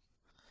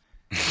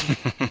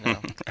 You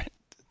know, Right.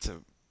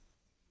 to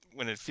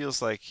when it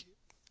feels like,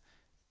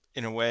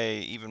 in a way,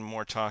 even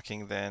more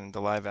talking than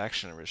the live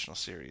action original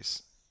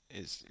series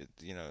is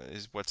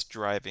what's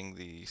driving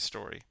the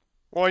story.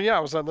 Well, yeah,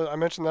 I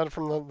mentioned that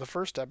from the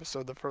first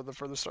episode, for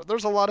the start.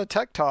 There's a lot of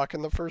tech talk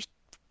in the first,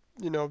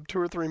 2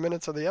 or 3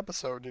 minutes of the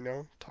episode.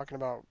 Talking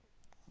about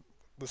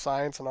the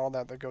science and all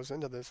that goes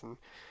into this, and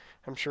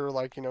I'm sure,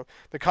 like,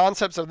 the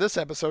concepts of this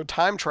episode,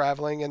 time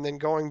traveling, and then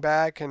going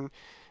back, and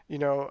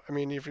I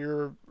mean, if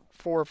you're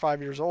 4 or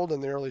 5 years old in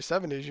the early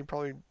 '70s,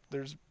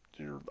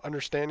 your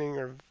understanding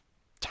of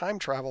time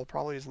travel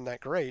probably isn't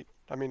that great.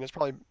 I mean, it's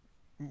probably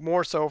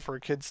more so for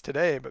kids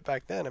today, but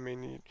back then, I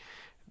mean,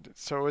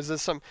 so is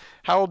this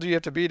how old do you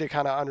have to be to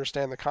kind of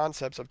understand the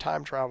concepts of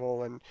time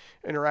travel and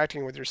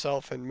interacting with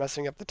yourself and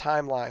messing up the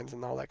timelines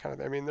and all that kind of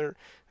thing? I mean,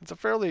 it's a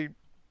fairly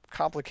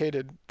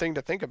complicated thing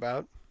to think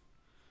about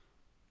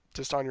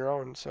just on your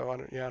own. So I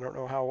don't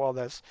know how well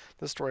this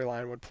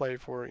storyline would play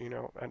for, and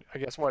I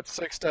guess what,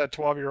 6 to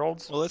 12 year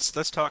olds. Well,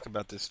 let's talk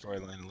about this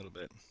storyline a little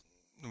bit.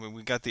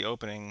 We got the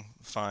opening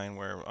fine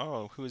where,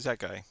 oh, who is that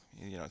guy?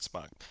 It's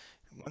Spock.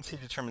 Once he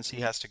determines he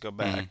has to go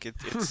back,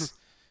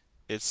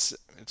 it's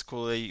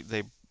cool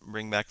they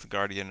bring back the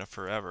Guardian of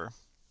Forever.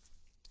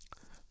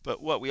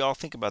 But what we all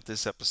think about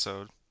this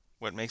episode,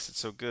 what makes it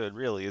so good,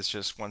 really, is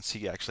just once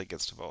he actually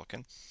gets to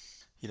Vulcan.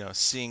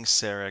 seeing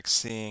Sarek,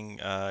 seeing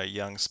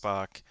young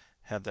Spock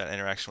have that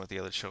interaction with the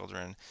other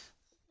children,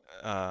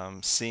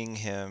 seeing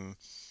him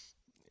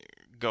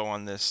go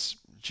on this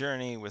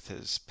journey with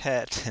his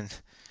pet,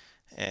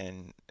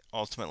 and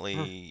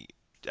ultimately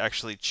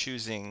actually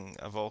choosing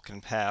a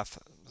Vulcan path,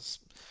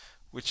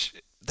 which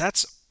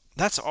that's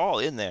all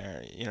in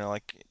there.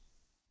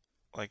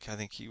 Like I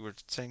think you were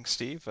saying,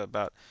 Steve,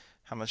 about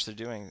how much they're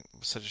doing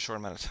in such a short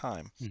amount of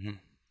time. Mm-hmm.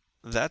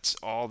 That's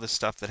all the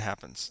stuff that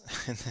happens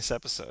in this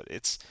episode.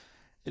 It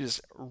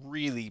is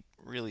really,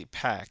 really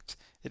packed.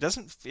 It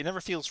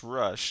never feels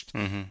rushed.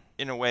 Mm-hmm.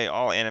 In a way,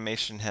 all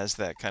animation has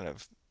that kind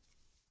of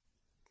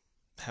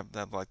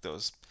have like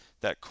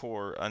that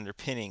core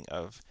underpinning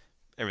of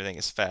everything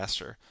is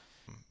faster.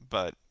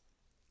 But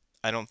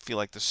I don't feel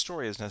like the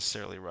story is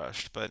necessarily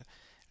rushed. But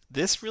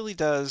this really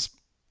does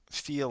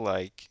feel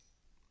like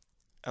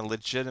a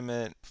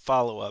legitimate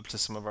follow-up to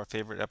some of our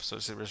favorite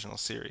episodes of the original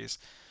series,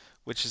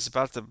 which is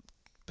about the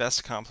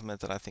best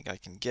compliment that I think I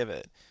can give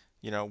it.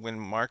 When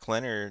Mark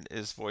Leonard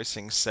is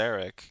voicing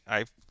Sarek,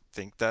 I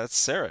think that's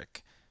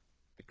Sarek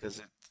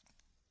because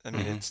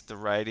it's the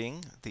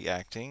writing, the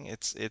acting,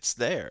 it's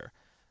there.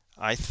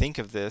 I think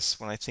of this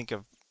when I think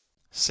of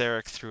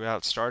Sarek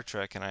throughout Star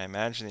Trek, and I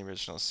imagine the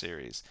original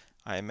series.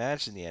 I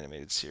imagine the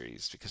animated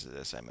series because of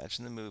this. I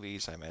imagine the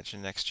movies. I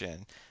imagine Next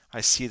Gen.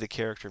 I see the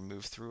character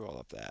move through all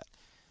of that.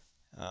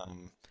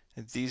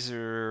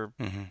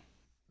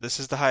 This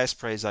is the highest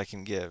praise I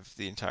can give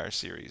the entire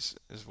series,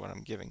 is what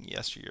I'm giving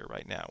Yesteryear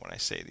right now when I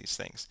say these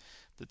things,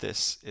 that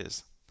this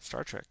is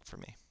Star Trek for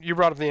me. You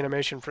brought up the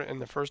animation in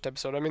the first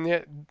episode. I mean,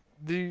 the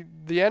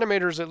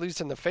animators, at least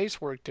in the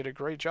face work, did a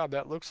great job.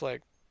 That looks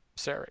like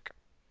Sarek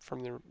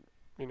from the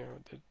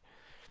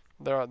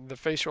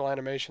facial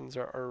animations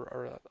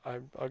are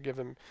I'll give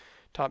them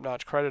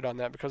top-notch credit on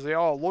that because they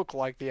all look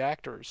like the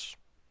actors.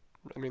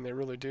 I mean, they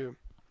really do.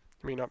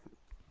 I mean,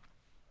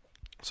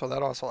 so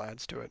that also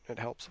adds to it. It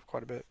helps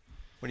quite a bit.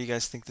 What do you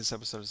guys think this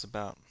episode is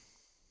about?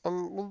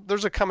 Well,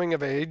 there's a coming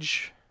of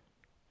age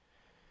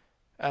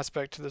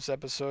aspect to this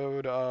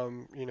episode.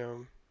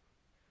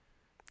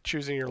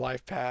 Choosing your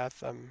life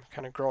path.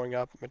 Kind of growing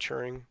up,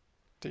 maturing.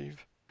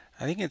 Steve.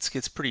 I think it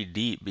gets pretty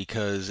deep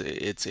because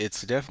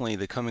it's definitely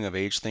the coming of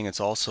age thing. It's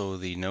also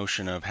the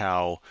notion of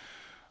how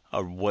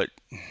what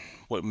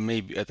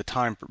maybe at the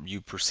time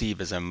you perceive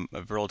as a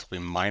relatively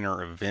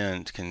minor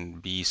event can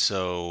be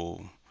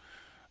so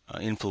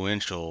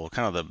influential,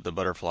 kind of the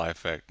butterfly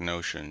effect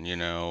notion,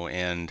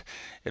 and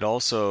it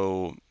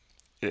also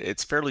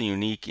it's fairly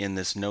unique in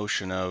this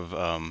notion of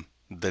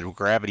the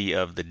gravity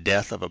of the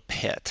death of a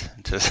pet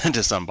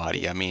to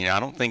somebody. I mean, I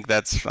don't know if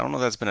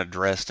that's been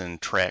addressed in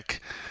Trek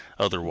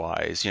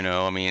otherwise.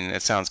 I mean,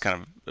 it sounds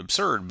kind of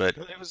absurd, but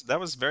that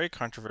was very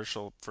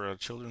controversial for a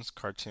children's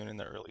cartoon in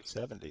the early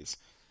 70s.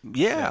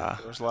 Yeah,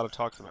 there was a lot of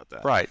talks about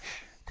that. Right,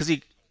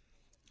 because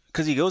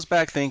he goes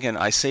back thinking,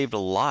 I saved a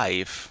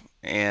life,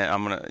 and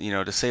I'm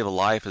gonna, to save a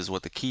life is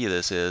what the key of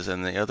this is,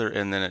 and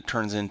then it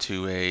turns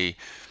into a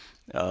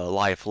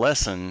life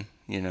lesson,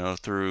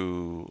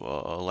 through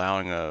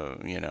allowing a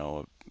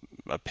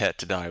pet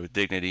to die with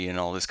dignity and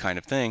all this kind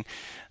of thing.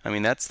 I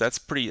mean, that's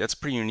pretty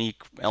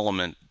unique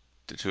element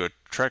to a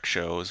Trek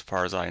show, as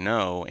far as I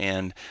know,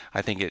 and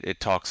I think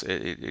it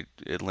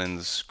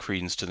lends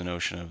credence to the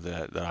notion of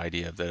the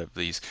idea of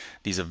these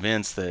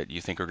events that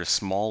you think are just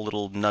small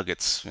little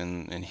nuggets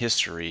in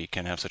history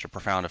can have such a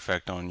profound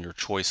effect on your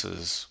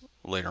choices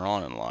later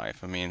on in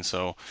life. I mean,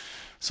 so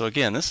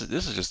again, this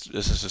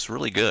is just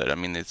really good. I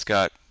mean, it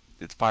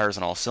fires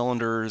on all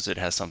cylinders. It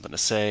has something to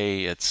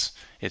say. It's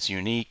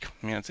unique.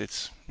 I mean,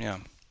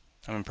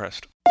 I'm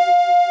impressed.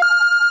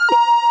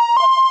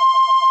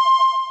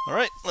 All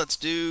right, let's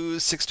do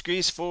 6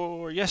 Degrees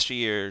for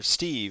Yesteryear.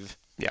 Steve.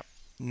 Yeah.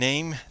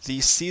 Name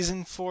the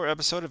Season 4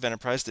 episode of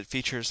Enterprise that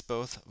features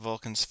both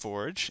Vulcan's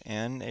Forge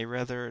and a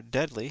rather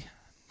deadly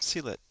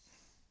sealet.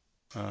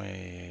 Oh,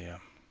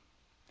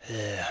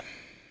 yeah.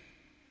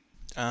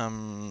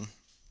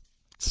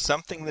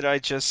 Something that I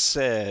just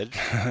said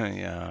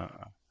yeah.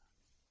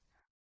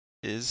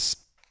 is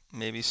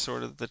maybe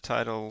sort of the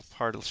title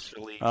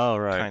partially. Oh,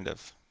 right. Kind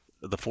of.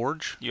 The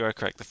Forge? You are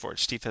correct, the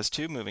Forge. Steve has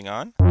 2. Moving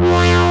on.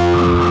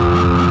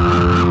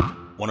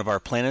 One of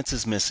Our Planets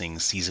is Missing,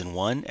 Season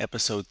 1,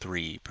 Episode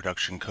 3,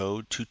 Production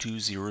Code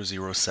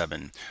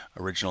 22007.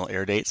 Original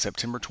air date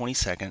September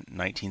 22nd,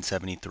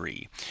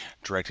 1973.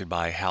 Directed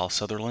by Hal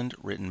Sutherland,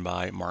 written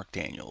by Mark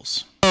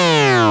Daniels. The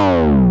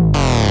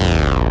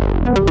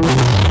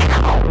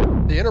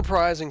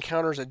Enterprise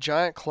encounters a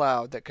giant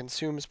cloud that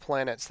consumes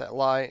planets that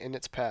lie in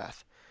its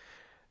path.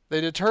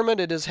 They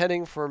determine it is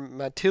heading for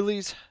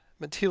Matiles,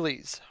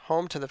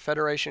 home to the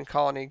Federation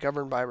colony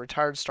governed by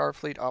retired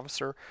Starfleet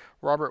officer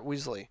Robert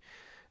Weasley.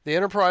 The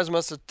Enterprise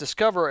must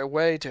discover a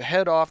way to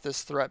head off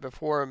this threat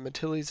before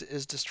Matiles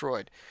is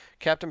destroyed.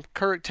 Captain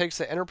Kirk takes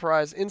the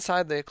Enterprise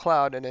inside the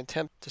cloud in an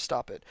attempt to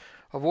stop it.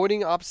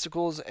 Avoiding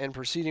obstacles and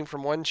proceeding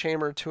from one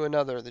chamber to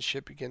another, the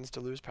ship begins to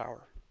lose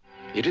power.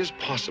 It is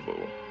possible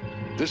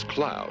this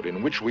cloud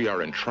in which we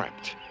are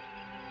entrapped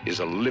is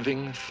a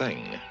living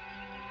thing.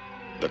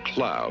 The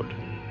cloud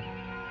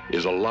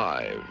is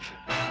alive.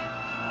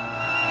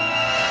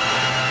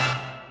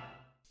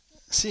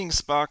 Seeing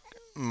Spock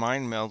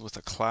mind meld with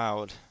a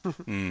cloud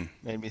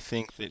made me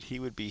think that he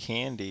would be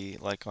handy,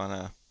 like on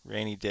a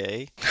rainy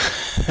day.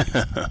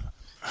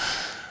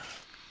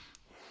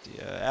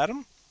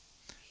 Adam,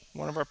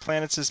 one of our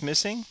planets is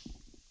missing.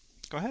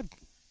 Go ahead.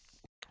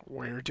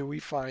 Where do we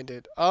find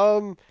it? I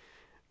don't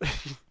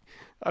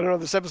know.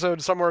 This episode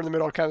somewhere in the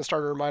middle kind of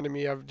started reminding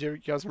me of. Do you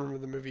guys remember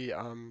the movie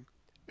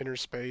Inner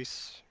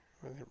Space?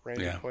 I think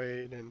Randy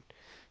played, and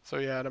so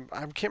yeah, and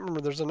I can't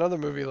remember. There's another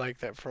movie like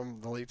that from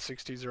the late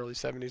 '60s, early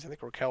 '70s. I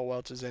think Raquel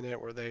Welch is in it,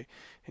 where they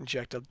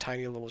inject a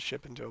tiny little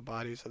ship into a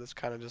body. So that's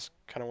kind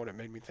of what it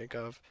made me think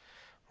of.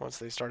 Once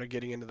they started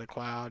getting into the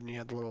cloud, and you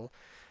had the little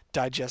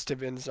digestive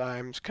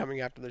enzymes coming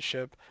after the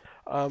ship.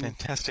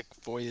 Fantastic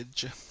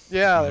Voyage.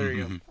 Yeah, there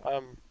you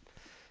go.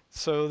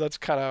 So that's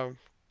kind of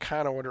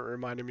what it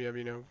reminded me of.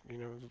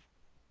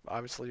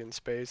 Obviously in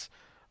space.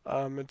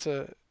 I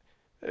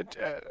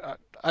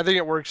think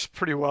it works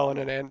pretty well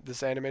in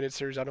this animated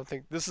series. I don't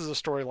think this is a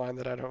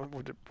storyline that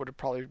would have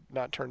probably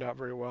not turned out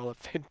very well if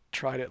they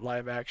tried it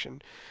live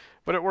action,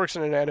 but it works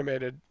in an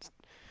animated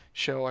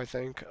show, I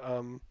think,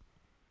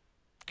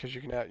 because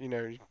you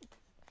can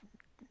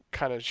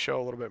kind of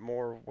show a little bit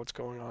more what's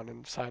going on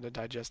inside the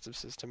digestive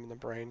system and the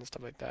brain and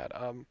stuff like that.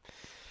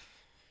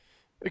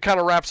 It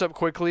kind of wraps up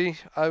quickly.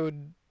 I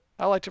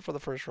liked it for the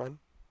first run.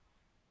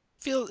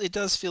 It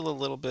does feel a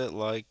little bit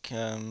like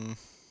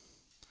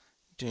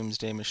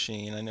Doomsday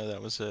Machine. I know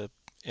that was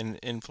an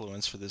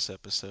influence for this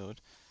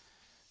episode.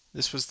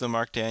 This was the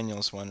Mark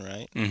Daniels one,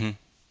 right? Mm-hmm.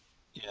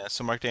 Yeah,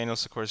 so Mark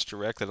Daniels, of course,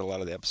 directed a lot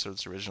of the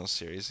episode's original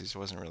series. He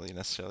wasn't really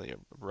necessarily a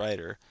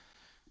writer.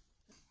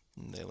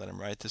 They let him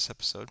write this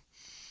episode.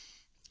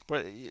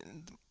 But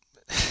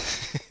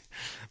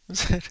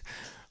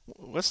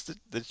what's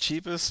the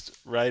cheapest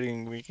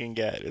writing we can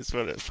get is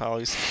what it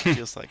always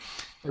feels like.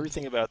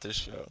 Everything about this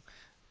show.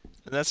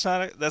 And that's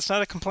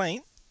not a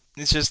complaint.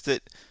 It's just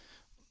that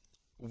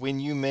when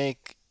you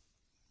make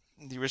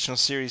the original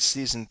series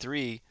season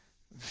 3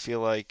 feel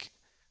like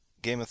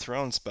Game of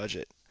Thrones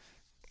budget,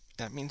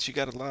 that means you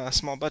got a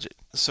small budget.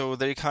 So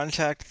they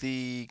contact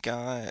the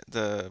guy,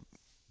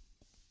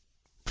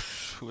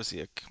 who was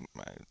he?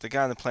 The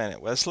guy on the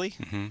planet, Wesley?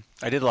 Mm-hmm.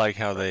 I did like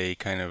how they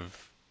kind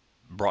of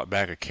brought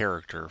back a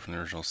character from the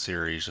original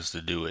series just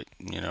to do it.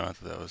 I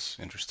thought that was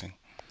interesting.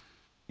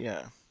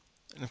 Yeah.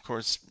 And of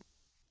course,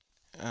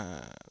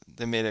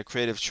 they made a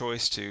creative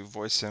choice to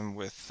voice him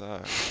with,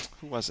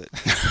 who was it?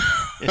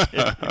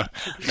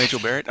 Majel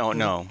Barrett? Oh,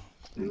 no.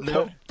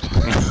 No.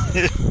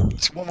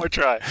 Just one more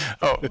try.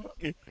 Oh,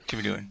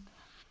 Jimmy Doohan.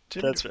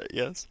 That's right,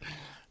 yes.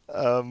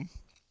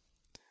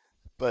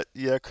 But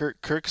yeah,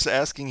 Kirk's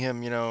asking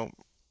him,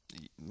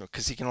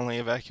 because he can only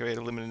evacuate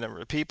a limited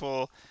number of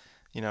people,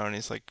 and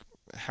he's like,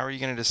 how are you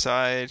going to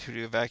decide who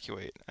to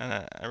evacuate? And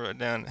I wrote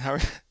down,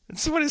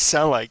 this is what it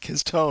sounded like,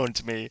 his tone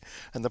to me,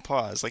 and the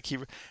pause. Like,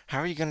 how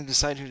are you going to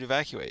decide who to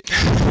evacuate?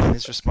 And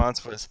his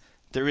response was,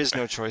 there is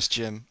no choice,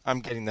 Jim.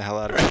 I'm getting the hell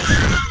out of here.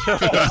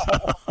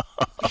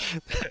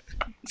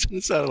 That's what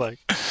it sounded like.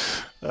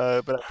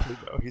 But actually,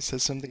 no, he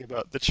says something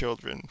about the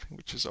children,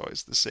 which is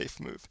always the safe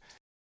move.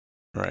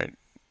 Right.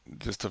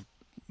 Just a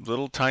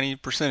little tiny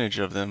percentage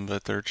of them,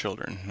 but they're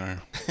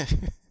children.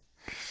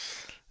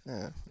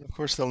 Of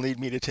course, they'll need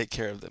me to take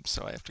care of them,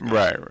 so I have to go.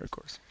 Right, of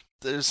course.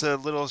 There's a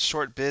little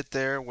short bit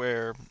there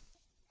where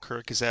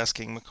Kirk is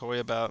asking McCoy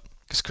about,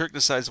 because Kirk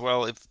decides,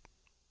 well, if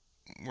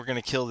we're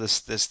going to kill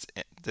this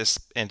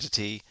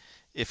entity,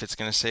 if it's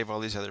going to save all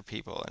these other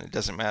people, and it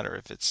doesn't matter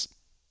if it's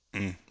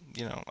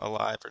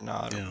alive or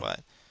not or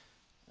what.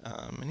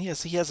 And he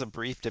has a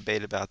brief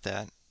debate about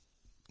that.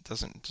 It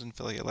doesn't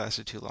feel like it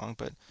lasted too long,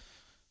 but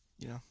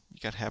you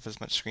got half as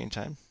much screen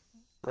time.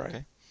 Right.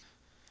 Okay.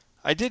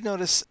 I did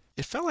notice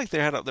it felt like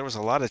there was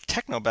a lot of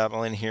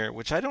technobabble in here,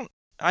 which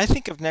I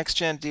think of Next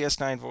Gen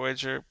DS9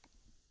 Voyager,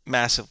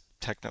 massive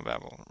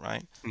technobabble,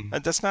 right? Mm-hmm.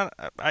 That's not.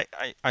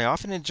 I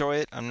often enjoy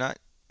it. I'm not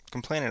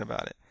complaining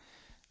about it.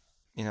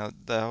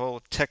 The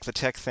whole the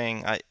tech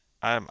thing.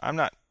 I'm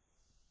not.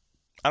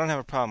 I don't have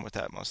a problem with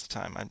that most of the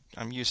time.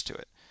 I'm used to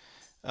it.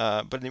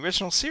 But in the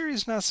original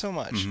series, not so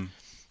much. Mm-hmm.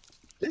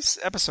 This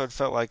episode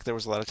felt like there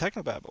was a lot of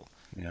technobabble.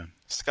 Yeah.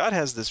 Scott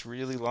has this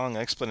really long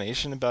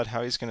explanation about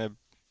how he's going to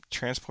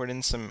transport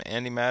in some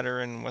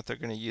antimatter and what they're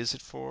going to use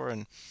it for,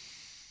 and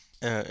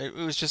it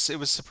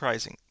was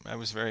surprising. I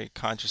was very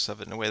conscious of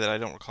it in a way that I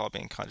don't recall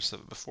being conscious of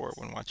it before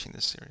when watching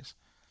this series.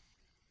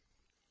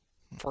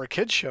 For a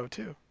kids show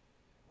too.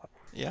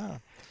 Yeah.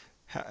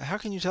 How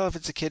can you tell if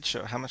it's a kids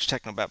show? How much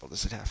technobabble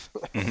does it have?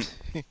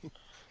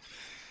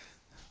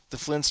 The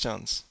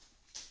Flintstones.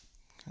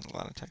 A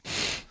lot of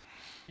technobabble.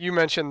 You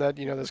mentioned that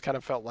this kind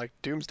of felt like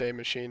Doomsday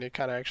Machine. It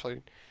kind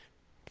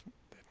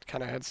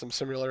of had some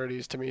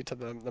similarities to me to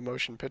the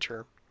motion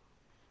picture.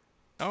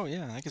 Oh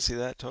yeah, I can see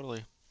that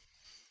totally.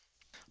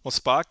 Well,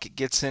 Spock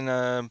gets in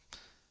a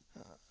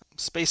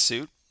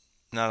spacesuit,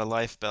 not a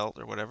life belt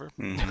or whatever.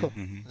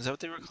 Mm-hmm. Is that what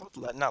they were called?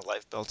 Not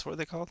life belts. What are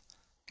they called?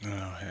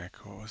 Oh heck,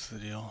 what was the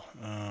deal?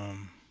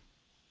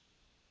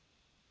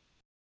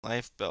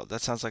 Life belt.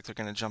 That sounds like they're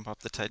going to jump off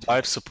the Titanic.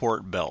 Life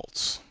support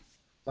belts.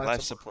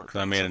 Life support.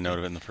 'Cause I made a note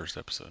of it in the first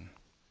episode.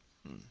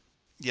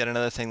 Yet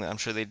another thing that I'm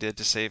sure they did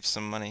to save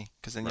some money,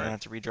 because then you Right. don't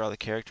have to redraw the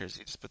characters.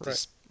 You just put Right.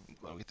 this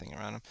glowy thing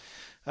around them.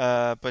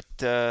 So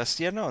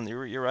yeah, no,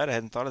 you're right. I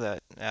hadn't thought of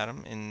that,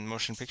 Adam. In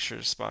motion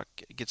pictures, Spock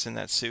gets in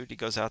that suit, he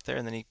goes out there,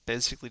 and then he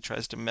basically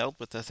tries to meld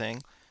with the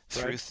thing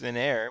through Right. thin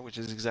air, which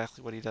is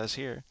exactly what he does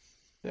here.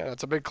 Yeah,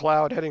 it's a big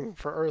cloud heading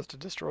for Earth to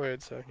destroy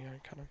it. So yeah,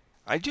 kind of.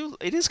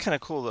 It is kind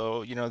of cool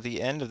though,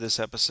 the end of this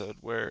episode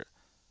where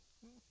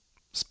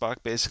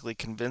Spock basically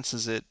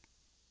convinces it,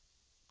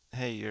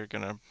 hey, you're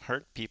gonna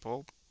hurt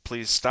people,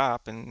 please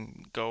stop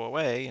and go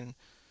away. And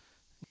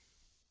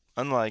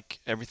unlike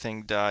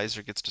everything dies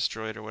or gets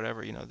destroyed or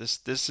whatever,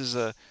 this is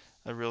a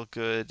real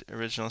good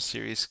original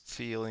series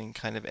feeling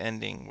kind of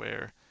ending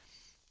where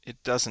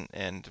it doesn't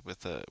end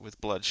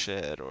with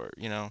bloodshed or,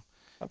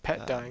 A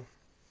pet um, dying.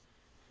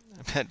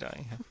 a pet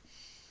dying.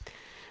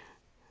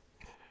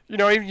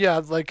 Yeah,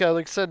 like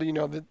I said,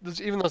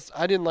 even though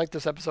I didn't like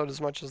this episode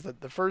as much as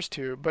the first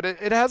two, but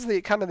it has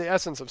the kind of the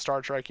essence of Star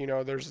Trek.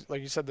 There's,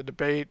 like you said, the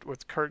debate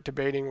with Kirk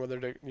debating whether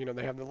to,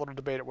 they have the little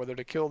debate at whether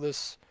to kill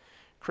this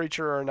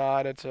creature or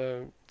not. It's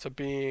a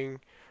being.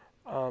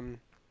 In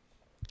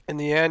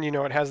the end,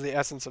 it has the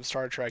essence of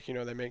Star Trek.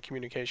 They make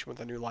communication with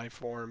a new life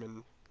form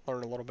and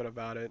learn a little bit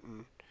about it,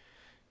 and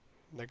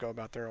they go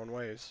about their own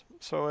ways.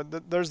 So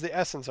there's the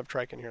essence of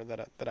Trek in here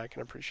that I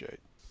can appreciate.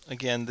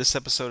 Again, this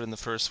episode and the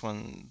first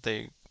one,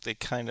 they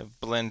kind of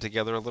blend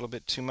together a little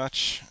bit too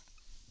much.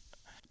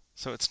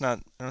 So it's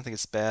not, I don't think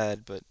it's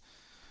bad, but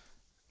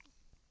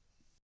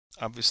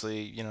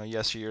obviously,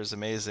 Yesteryear is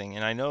amazing.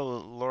 And I know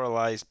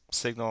Lorelei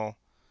Signal,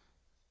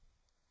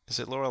 is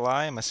it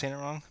Lorelei? Am I saying it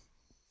wrong?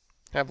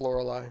 Have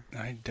Lorelei.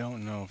 I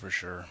don't know for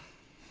sure.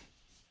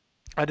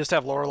 I just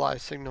have Lorelei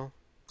Signal.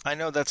 I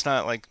know that's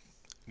not like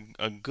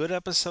a good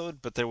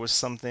episode, but there was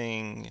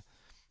something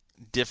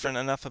different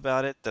enough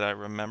about it that I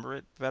remember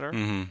it better.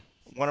 Mm-hmm.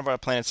 One of Our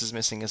Planets is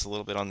Missing is a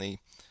little bit on the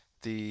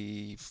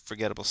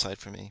forgettable side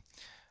for me.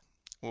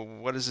 Well,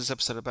 what is this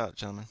episode about,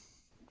 gentlemen?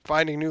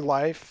 Finding new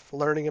life,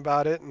 learning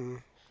about it,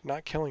 and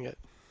not killing it.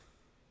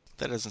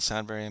 That doesn't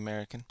sound very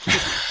American.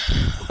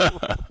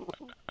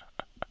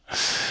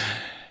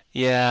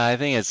 Yeah, I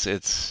think it's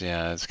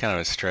kind of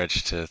a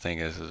stretch to think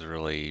this is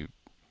really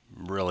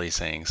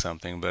saying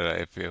something,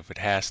 but if it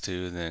has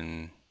to,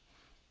 then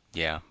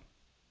yeah,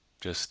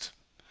 just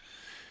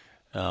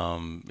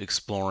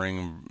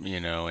exploring,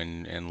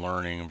 and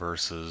learning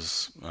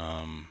versus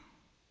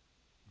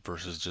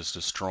just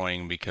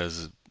destroying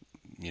because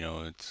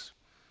it's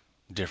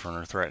different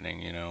or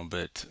threatening,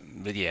 but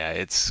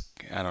yeah,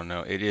 I don't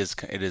know, it is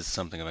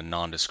something of a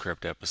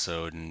nondescript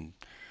episode, and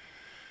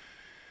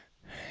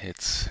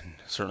it's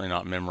certainly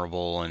not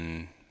memorable,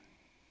 and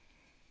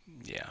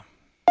yeah.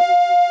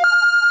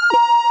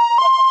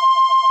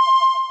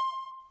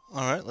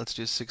 All right, let's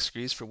do 6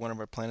 degrees for One of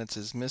Our Planets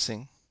is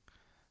Missing.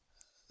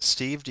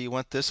 Steve, do you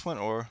want this one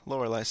or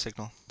Lorelei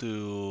Signal?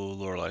 Do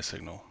Lorelei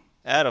Signal.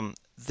 Adam,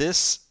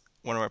 this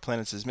One of Our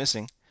Planets is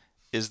Missing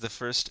is the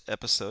first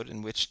episode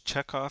in which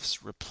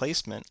Chekhov's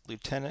replacement,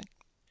 Lieutenant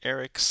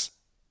Eric's,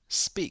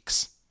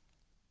 speaks.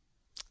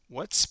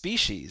 What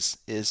species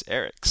is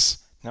Eric's?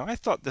 Now, I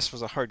thought this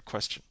was a hard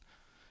question.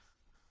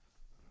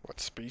 What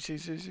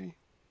species is he?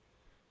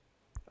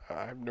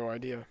 I have no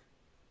idea.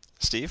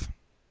 Steve?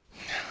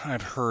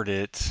 I've heard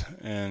it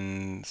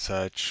and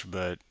such,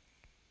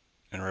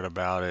 and read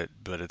about it,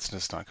 but it's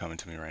just not coming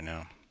to me right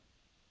now.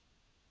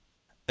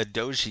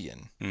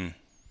 Edosian. Mm.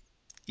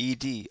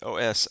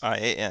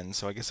 Edosian,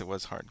 so I guess it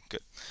was hard.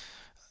 Good.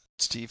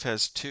 Steve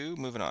has 2.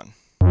 Moving on.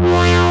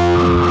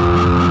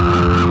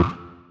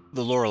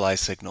 The Lorelei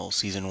Signal,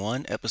 Season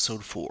 1,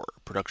 Episode 4,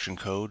 Production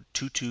Code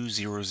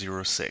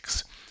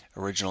 22006.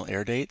 Original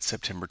air date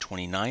September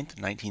 29th,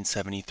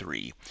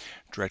 1973.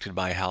 Directed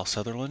by Hal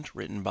Sutherland,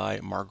 written by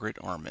Margaret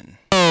Arman.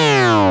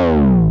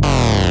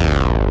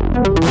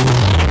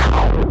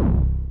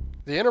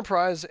 The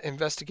Enterprise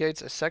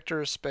investigates a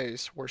sector of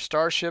space where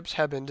starships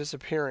have been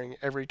disappearing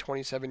every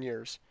 27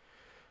 years.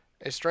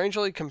 A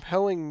strangely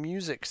compelling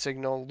music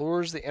signal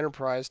lures the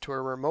Enterprise to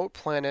a remote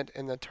planet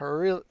in the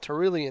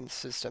Taurillian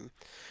system,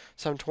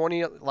 some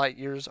 20 light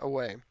years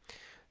away.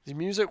 The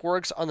music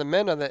works on the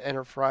men of the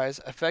Enterprise,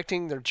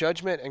 affecting their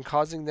judgment and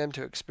causing them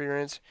to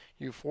experience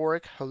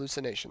euphoric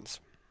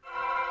hallucinations.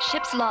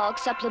 Ship's log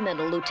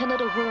supplemental,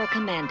 Lieutenant Uhura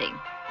commanding.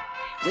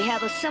 We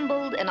have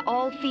assembled an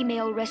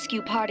all-female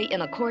rescue party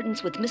in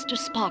accordance with Mr.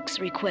 Spock's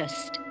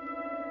request.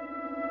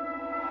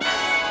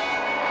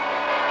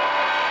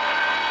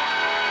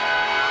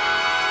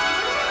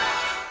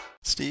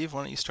 Steve,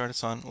 why don't you start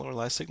us on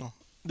Lorelei Signal?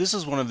 This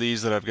is one of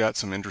these that I've got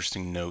some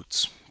interesting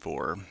notes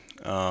for.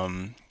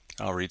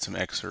 I'll read some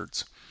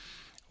excerpts.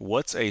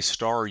 What's a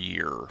star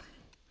year?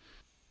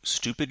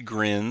 Stupid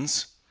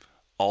grins,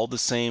 all the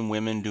same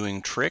women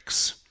doing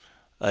tricks,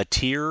 a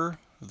tear,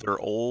 they're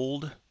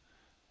old,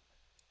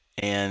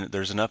 and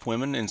there's enough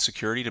women in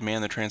security to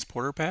man the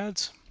transporter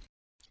pads?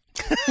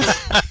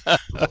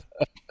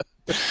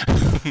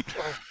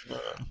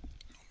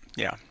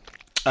 Yeah.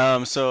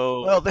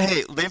 So Well,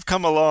 they've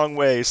come a long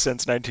way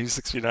since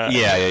 1969.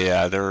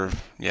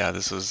 yeah.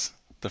 This is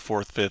the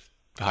fourth, fifth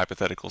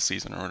hypothetical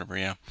season or whatever.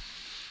 Yeah.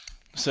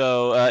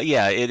 So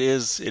yeah, it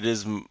is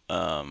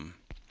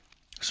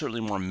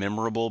certainly more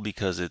memorable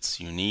because it's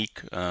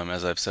unique.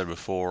 As I've said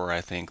before,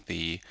 I think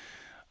the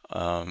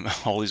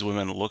all these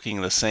women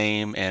looking the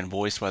same and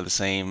voiced by the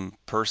same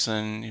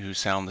person who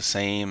sound the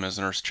same as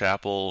Nurse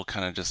Chapel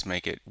kind of just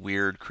make it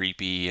weird,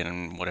 creepy,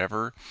 and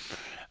whatever.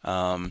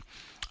 Um,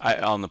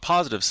 on the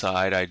positive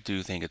side, I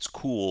do think it's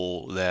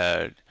cool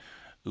that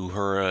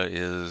Uhura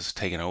is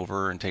taking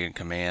over and taking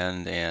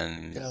command,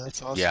 and Yeah,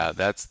 that's awesome. yeah,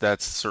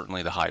 that's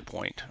certainly the high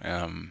point.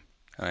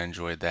 I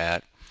enjoyed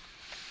that.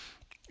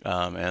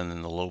 And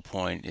then the low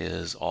point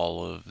is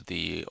all of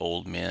the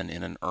old men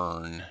in an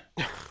urn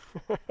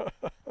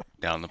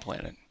down the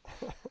planet.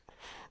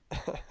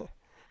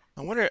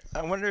 I wonder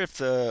if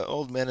the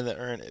old men in the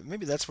urn,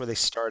 maybe that's where they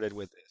started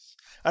with this.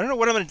 I don't know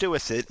what I'm going to do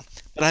with it,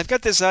 but I've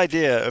got this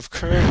idea of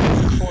Kirk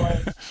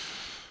quite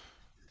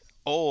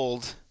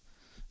old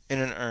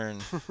in an urn.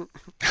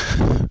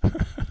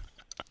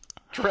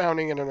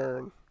 Drowning in an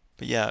urn.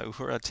 But yeah,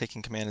 Uhura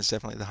taking command is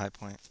definitely the high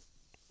point.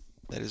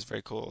 That is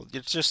very cool.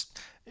 It's just,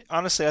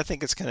 honestly, I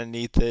think it's kind of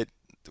neat that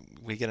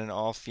we get an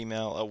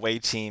all-female away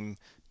team,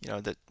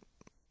 that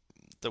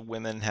the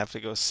women have to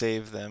go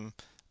save them,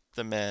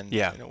 the men,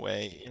 Yeah, in a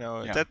way.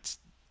 yeah. That's,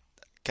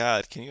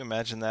 God, can you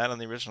imagine that on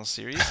the original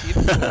series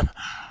even?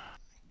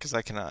 Because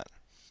I cannot.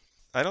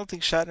 I don't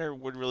think Shatner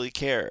would really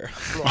care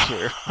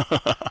here,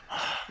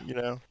 you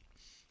know.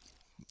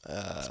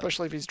 Uh,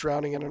 Especially if he's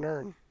drowning in an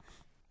urn.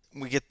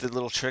 we get the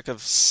little trick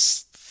of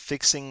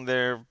fixing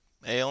their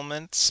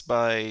ailments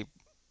by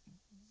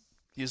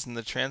using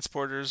the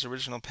transporter's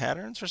original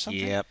patterns or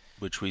something. Yep,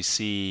 which we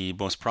see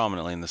most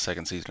prominently in the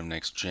second season of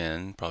Next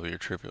Gen. Probably your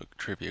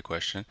trivia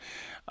question.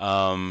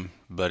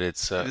 But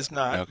it's It is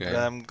not, but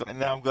okay.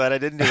 now I'm glad I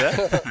didn't do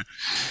that.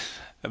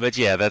 But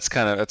yeah,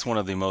 that's one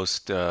of the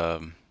most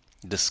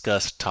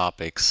discussed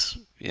topics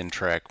in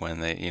Trek when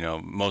they,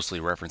 mostly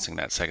referencing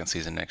that second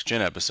season Next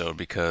Gen episode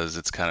because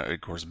it's kind of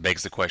course,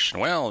 begs the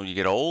question. Well, you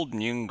get old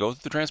and you can go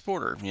through the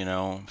transporter,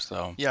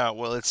 So Yeah,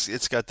 well,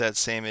 it's got that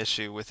same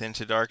issue with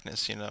Into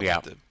Darkness, yeah,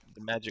 with the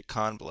magic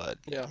con blood.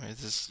 Yeah. I mean,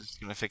 if this is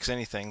gonna fix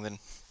anything, then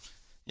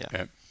yeah.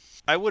 yeah,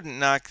 I wouldn't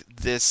knock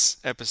this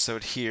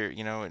episode here,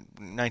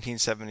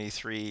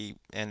 1973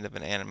 end of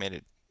an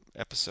animated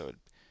episode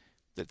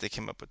that they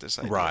came up with this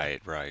idea.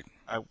 right, right.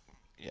 I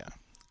Yeah.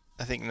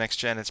 I think Next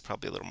Gen is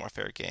probably a little more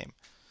fair game.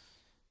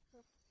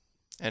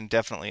 And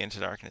definitely Into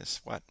Darkness.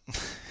 What?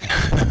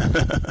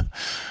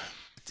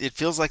 It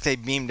feels like they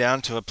beamed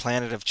down to a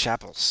planet of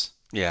chapels.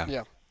 Yeah,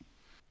 Yeah.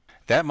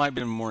 that might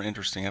be a more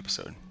interesting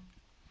episode.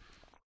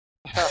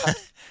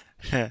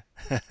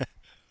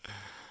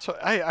 So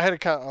I had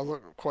a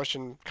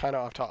question kind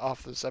of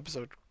off this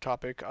episode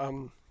topic. I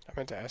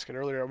meant to ask it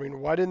earlier. I mean,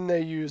 why didn't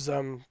they use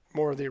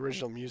more of the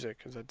original music?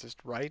 Is that just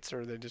rights,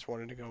 or they just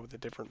wanted to go with a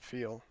different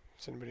feel?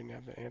 Does anybody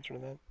have the answer to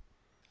that?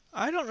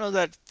 I don't know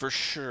that for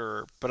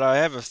sure, but I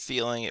have a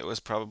feeling it was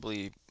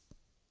probably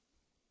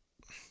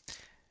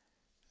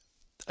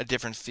a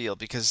different feel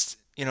because,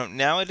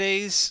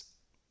 nowadays,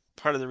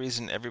 part of the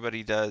reason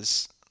everybody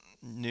does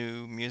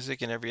new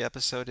music in every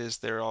episode is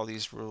there are all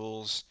these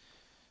rules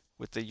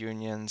with the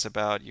unions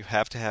about you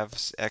have to have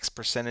X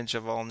percentage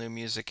of all new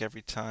music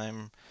every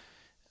time.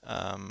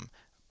 Um,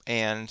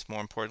 and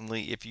more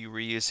importantly, if you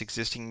reuse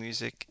existing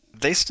music,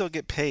 they still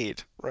get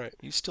paid. Right.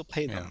 You still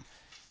pay Yeah, them.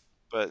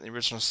 But in the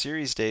original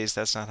series days,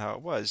 that's not how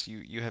it was.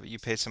 You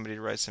paid somebody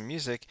to write some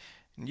music,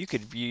 and you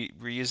could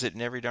reuse it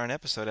in every darn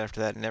episode after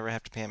that and never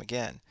have to pay them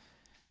again.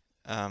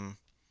 Um,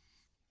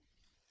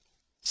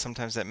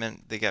 Sometimes that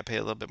meant they got paid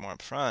a little bit more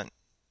up front,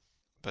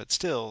 but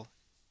still,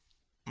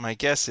 my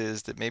guess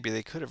is that maybe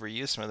they could have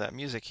reused some of that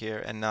music here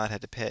and not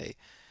had to pay,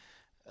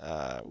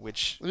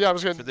 which Yeah, I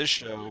was gonna. for this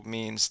show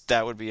means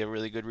that would be a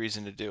really good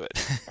reason to do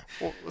it.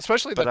 Well,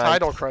 especially the But I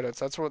title credits.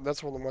 That's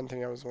one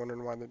thing I was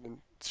wondering why they didn't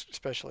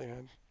especially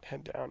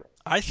head down.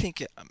 I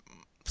think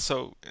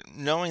so.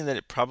 Knowing that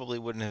it probably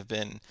wouldn't have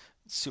been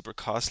super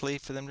costly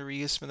for them to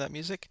reuse some of that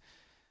music,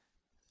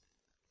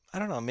 I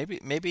don't know.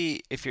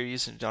 Maybe if you're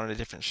using it on a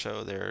different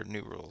show, there are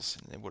new rules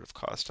and it would have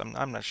cost.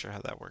 I'm not sure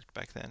how that worked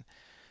back then,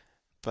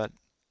 but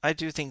I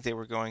do think they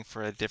were going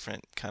for a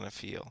different kind of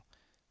feel.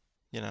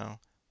 You know,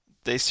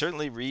 they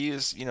certainly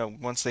reused.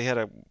 Once they had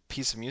a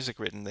piece of music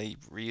written, they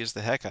reused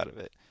the heck out of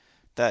it.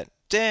 That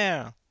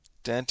damn.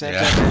 Dun, dun,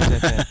 dun, dun, dun,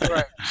 dun. yeah,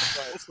 Right.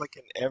 It's like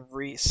in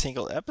every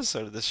single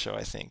episode of this show,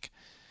 I think.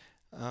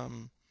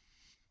 Um,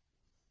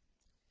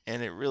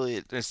 and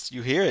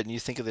you hear it and you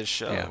think of this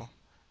yeah. show.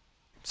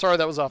 Sorry,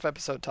 that was off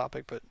episode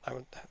topic, but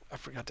I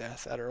forgot to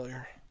ask that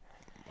earlier.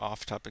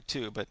 Off topic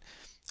too, but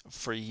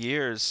for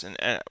years, and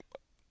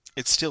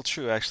it's still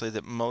true actually,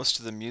 that most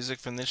of the music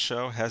from this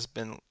show has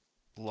been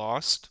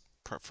lost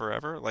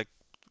forever. Like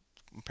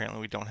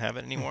apparently we don't have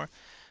it anymore.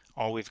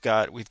 All we've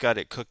got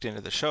it cooked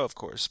into the show, of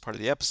course, part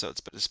of the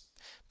episodes. But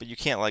but you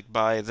can't like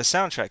buy the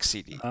soundtrack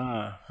CD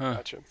Huh.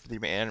 Gotcha. for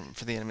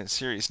the animated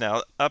series.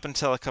 Now, up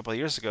until a couple of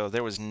years ago,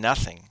 there was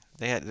nothing.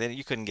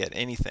 You couldn't get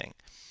anything.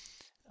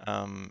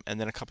 And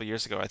then a couple of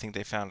years ago, I think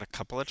they found a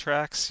couple of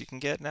tracks you can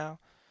get now,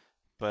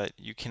 but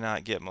you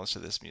cannot get most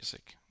of this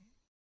music.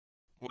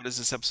 What is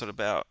this episode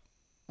about?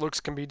 Looks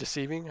can be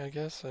deceiving, I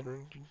guess. I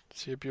don't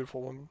see a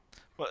beautiful woman.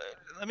 Well,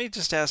 let me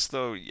just ask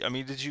though. I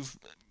mean,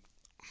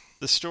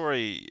 the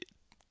story,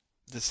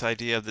 this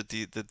idea that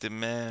the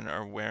men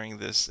are wearing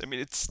this? I mean,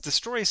 the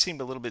story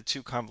seemed a little bit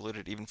too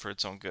convoluted even for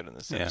its own good in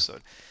this Yeah.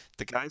 episode.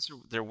 The guys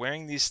they're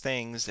wearing these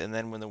things, and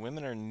then when the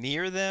women are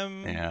near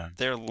them, Yeah.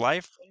 their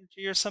life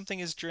energy or something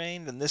is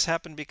drained, and this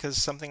happened because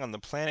something on the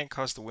planet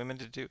caused the women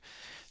to do.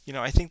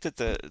 I think that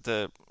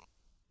the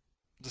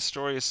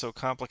story is so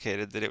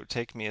complicated that it would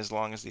take me as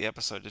long as the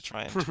episode to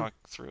try and talk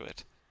through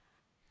it.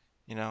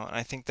 And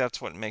I think that's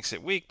what makes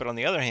it weak. But on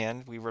the other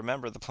hand, we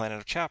remember the Planet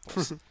of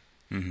Chapels.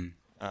 Mm-hmm.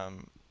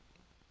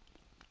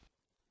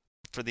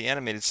 For the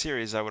animated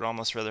series, I would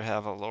almost rather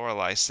have a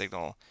Lorelei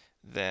signal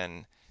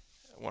than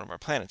one of our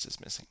planets is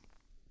missing.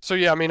 So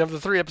yeah, I mean, of the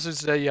 3 episodes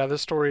today, yeah,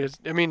 this story is.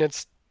 I mean,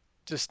 it's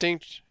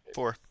distinct.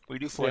 4. We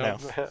do 4 you know,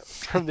 now.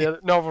 from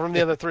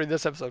the other 3.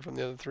 This episode from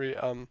the other 3.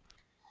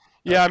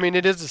 Yeah, I mean,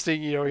 it is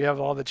distinct. You have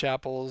all the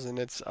chapels, and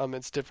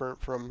it's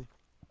different from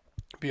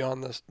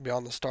Beyond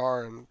the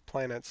Star and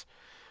Planets.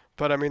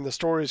 But I mean, the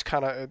story is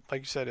kind of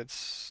like you said,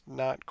 it's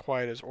not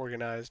quite as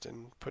organized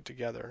and put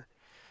together.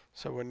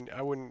 So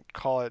I wouldn't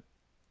call it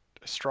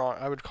strong.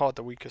 I would call it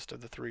the weakest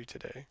of the 3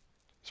 today,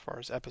 as far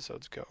as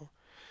episodes go,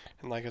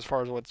 and like as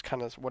far as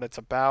what it's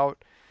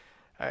about.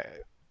 I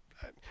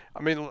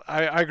mean,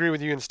 I agree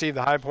with you and Steve.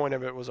 The high point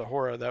of it was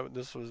Ahura.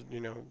 This was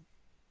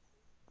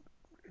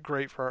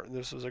great for her.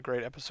 This was a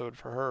great episode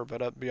for her.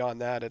 But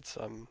beyond that, it's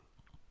I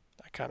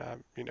kind of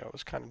it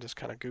was kind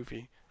of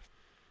goofy.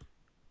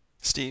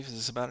 Steve, is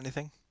this about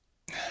anything?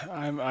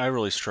 I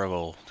really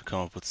struggle to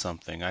come up with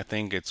something. I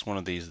think it's one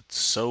of these that's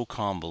so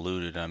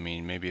convoluted. I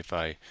mean, maybe if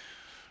I,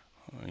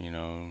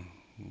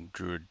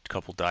 drew a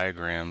couple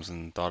diagrams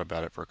and thought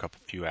about it for a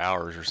few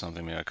hours or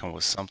something, maybe I'd come up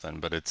with something.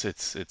 But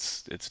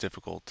it's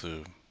difficult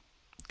to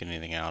get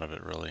anything out of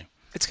it, really.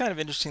 It's kind of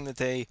interesting that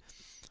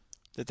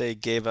they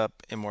gave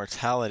up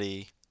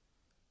immortality,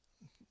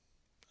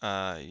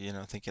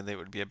 thinking they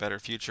would be a better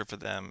future for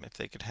them if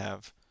they could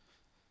have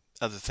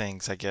other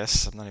things, I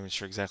guess. I'm not even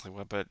sure exactly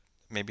what, but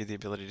maybe the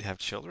ability to have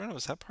children.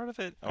 Was that part of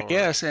it? I Or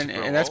guess, to and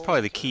grow that's probably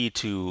old? the key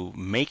to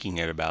making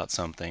it about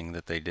something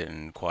that they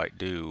didn't quite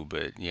do.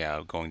 But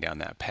yeah, going down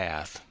that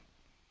path,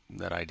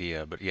 that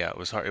idea. But yeah, it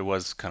was hard. It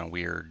was kind of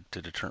weird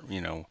to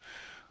determine,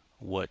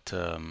 what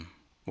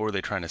were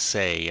they trying to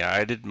say?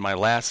 I did my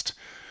last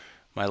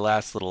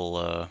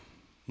little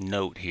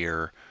note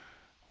here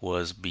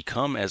was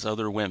become as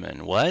other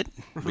women. What?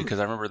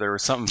 Because I remember there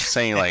was something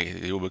saying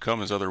like you'll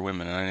become as other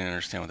women, and I didn't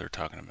understand what they were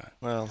talking about.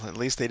 Well, at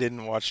least they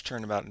didn't watch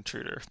Turnabout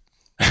Intruder.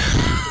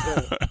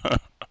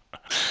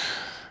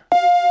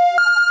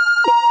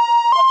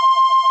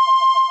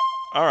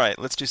 All right,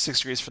 let's do 6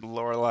 degrees for the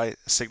Lorelei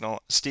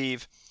signal.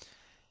 Steve,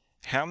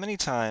 how many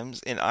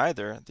times in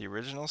either the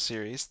original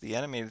series, the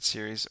animated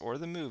series, or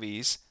the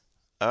movies,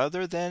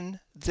 other than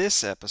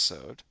this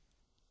episode,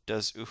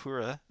 does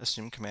Uhura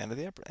assume command of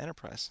the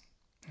Enterprise?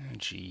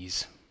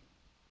 Jeez,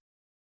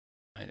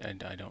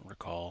 I don't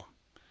recall.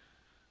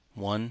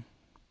 1.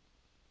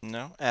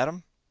 No?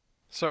 Adam?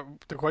 So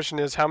the question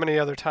is, how many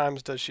other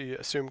times does she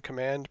assume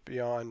command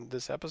beyond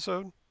this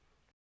episode?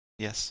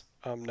 Yes.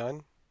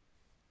 None.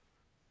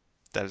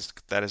 That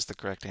is the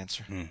correct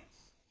answer. Hmm.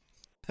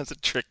 That's a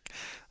trick,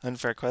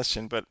 unfair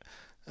question, but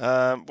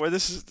boy,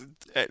 this is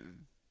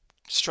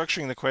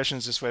structuring the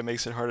questions this way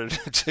makes it harder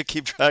to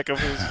keep track of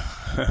who's.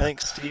 I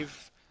think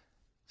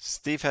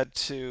Steve had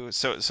 2,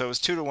 so it was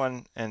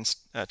 2-1 and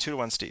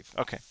 2-1 Steve.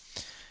 Okay.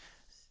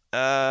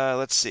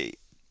 Let's see,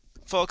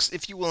 folks,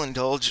 if you will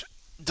indulge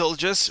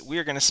us, we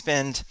are going to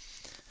spend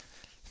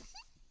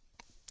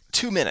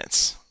 2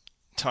 minutes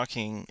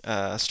talking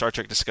Star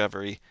Trek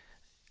Discovery,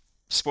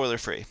 spoiler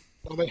free.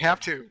 Well, they have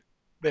to.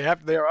 They're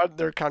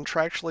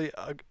contractually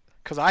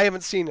because I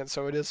haven't seen it,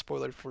 so it is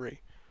spoiler free.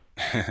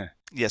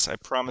 Yes, I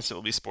promise it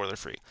will be spoiler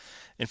free.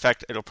 In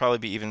fact, it'll probably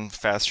be even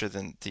faster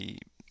than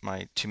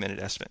my 2-minute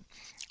estimate.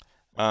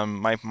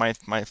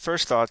 My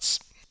first thoughts.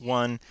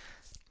 1.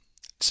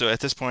 So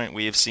at this point,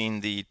 we have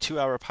seen the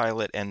 2-hour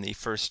pilot and the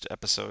first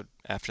episode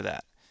after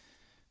that.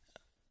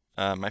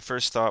 My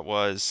first thought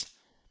was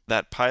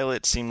that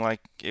pilot seemed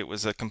like it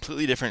was a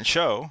completely different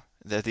show.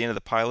 At the end of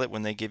the pilot,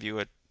 when they give you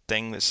a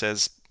thing that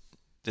says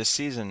this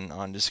season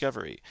on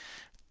Discovery,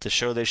 the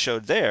show they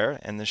showed there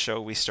and the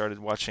show we started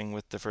watching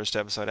with the first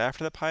episode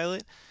after the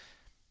pilot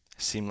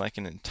seemed like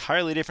an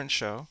entirely different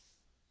show.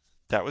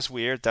 That was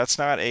weird. That's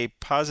not a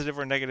positive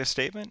or negative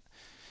statement,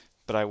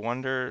 but I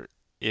wonder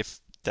if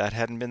that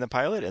hadn't been the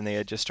pilot and they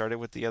had just started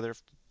with the other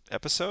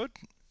episode,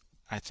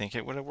 I think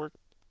it would have worked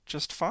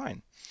just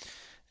fine.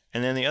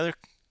 And then the other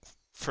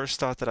first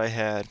thought that I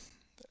had,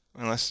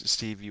 unless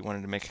Steve, you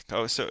wanted to make,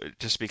 so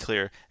just to be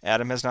clear,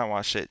 Adam has not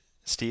watched it,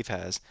 Steve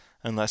has.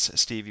 Unless,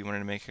 Steve, you wanted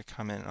to make a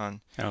comment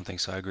on. I don't think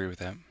so. I agree with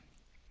that.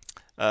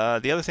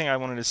 The other thing I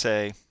wanted to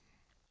say,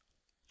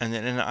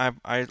 and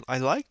I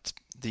liked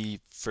the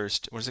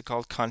first, what is it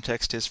called?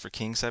 Context is for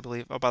Kings, I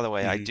believe. Oh, by the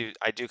way, I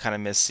do kind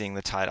of miss seeing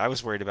the title. I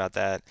was worried about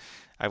that.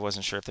 I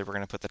wasn't sure if they were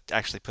going to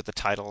actually put the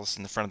titles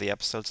in the front of the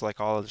episodes like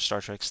all other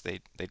Star Treks. They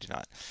do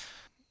not.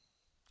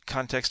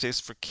 Context is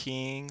for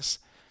Kings,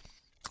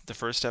 the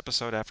first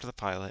episode after the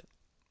pilot.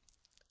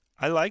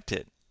 I liked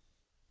it.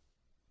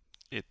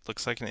 It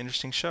looks like an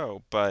interesting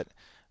show, but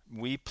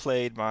we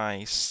played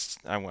I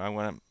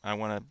want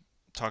to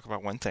talk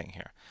about one thing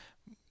here.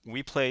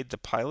 We played the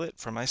pilot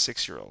for my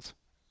 6-year-old.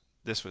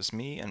 This was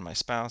me and my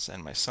spouse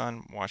and my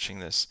son watching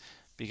this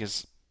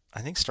because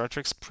I think Star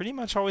Trek's pretty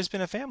much always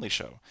been a family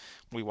show.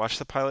 We watched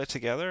the pilot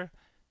together,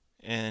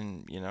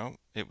 and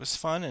it was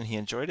fun, and he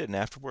enjoyed it, and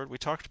afterward we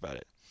talked about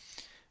it.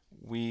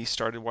 We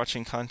started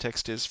watching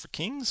Context is for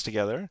Kings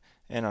together,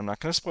 and I'm not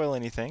going to spoil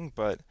anything,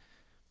 but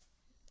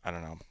I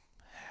don't know,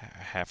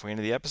 halfway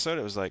into the episode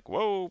it was like,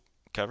 whoa,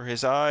 cover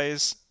his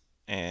eyes,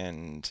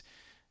 and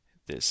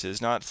this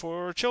is not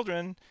for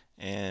children,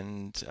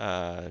 and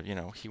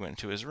he went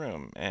into his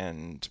room,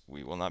 and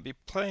we will not be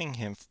playing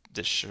him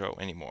this show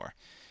anymore.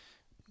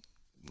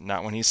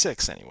 Not when he's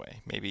 6 anyway.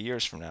 Maybe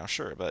years from now,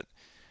 sure, but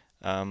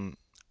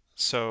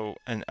so,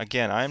 and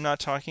again, I'm not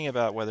talking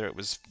about whether it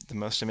was the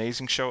most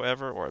amazing show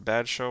ever or a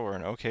bad show or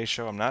an okay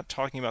show. I'm not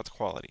talking about the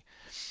quality.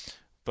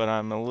 But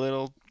I'm a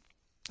little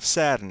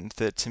saddened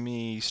that, to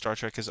me, Star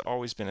Trek has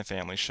always been a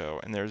family show,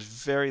 and there's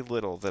very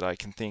little that I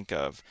can think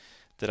of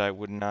that I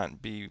would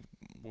not be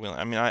willing.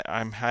 I mean,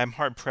 I'm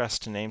hard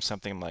pressed to name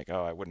something like,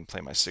 oh, I wouldn't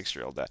play my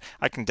 6-year-old that.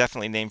 I can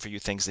definitely name for you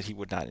things that he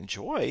would not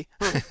enjoy.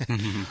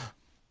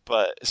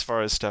 But as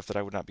far as stuff that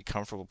I would not be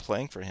comfortable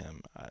playing for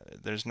him,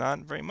 there's not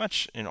very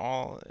much in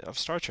all of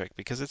Star Trek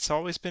because it's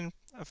always been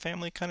a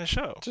family kind of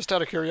show. Just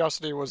out of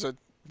curiosity, was it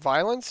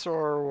violence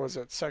or was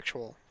it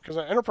sexual? Because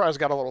Enterprise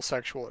got a little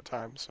sexual at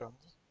times. So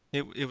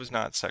It was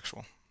not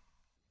sexual.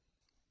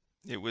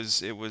 It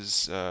was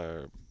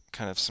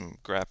kind of some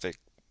graphic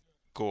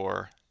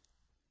gore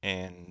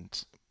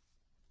and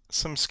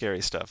some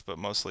scary stuff, but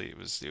mostly it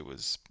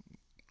was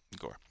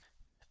gore.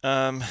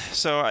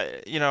 So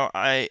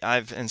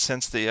and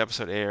since the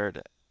episode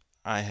aired,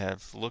 I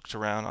have looked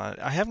around on it.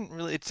 I haven't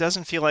really, it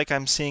doesn't feel like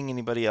I'm seeing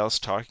anybody else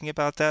talking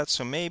about that,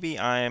 so maybe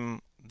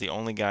I'm the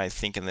only guy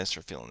thinking this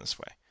or feeling this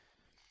way.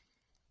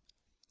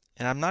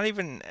 And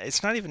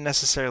it's not even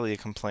necessarily a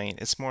complaint.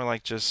 It's more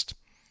like just,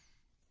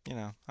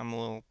 I'm a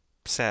little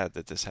sad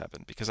that this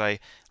happened because I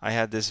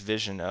had this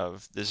vision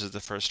of this is the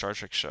first Star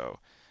Trek show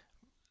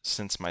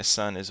since my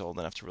son is old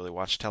enough to really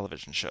watch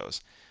television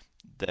shows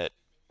that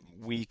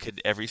we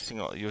could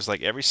it was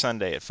like every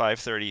Sunday at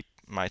 5:30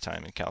 my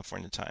time in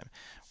California time,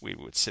 we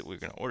were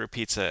going to order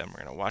pizza and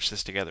we're going to watch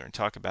this together and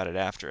talk about it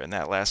after, and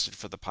that lasted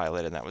for the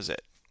pilot and that was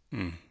it.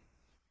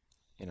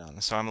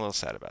 So I'm a little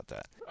sad about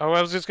that. Oh,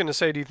 I was just going to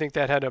say, do you think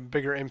that had a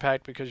bigger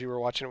impact because you were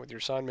watching it with your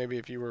son? Maybe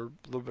if you were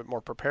a little bit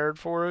more prepared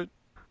for it,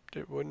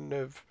 it wouldn't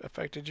have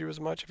affected you as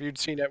much if you'd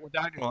seen it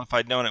without. Well, if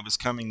I'd known it was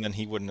coming, then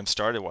he wouldn't have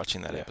started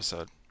watching that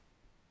episode.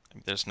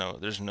 There's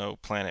no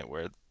planet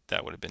where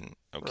that would have been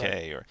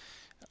okay, right. Or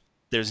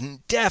there's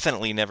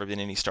definitely never been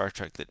any Star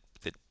Trek that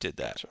did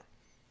that. Sure.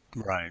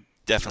 Right.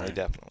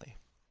 Definitely.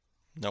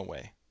 No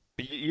way.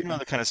 But you know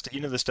the kind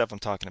of the stuff I'm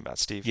talking about,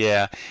 Steve.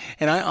 Yeah,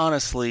 and I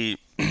honestly,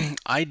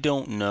 I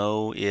don't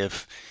know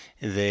if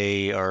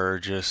they are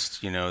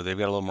just, they've got a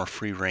little more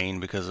free reign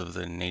because of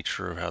the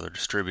nature of how they're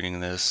distributing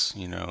this,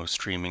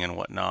 streaming and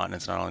whatnot, and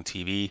it's not on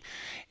TV,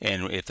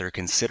 and if they're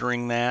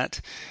considering that.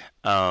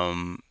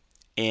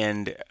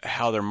 And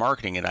how they're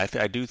marketing it,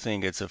 I do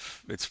think it's a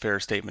fair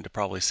statement to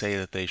probably say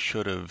that they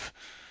should have.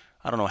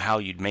 I don't know how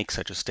you'd make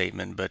such a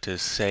statement, but to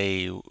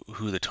say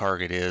who the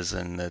target is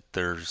and that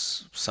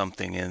there's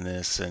something in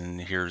this, and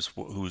here's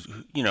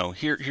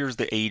here's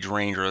the age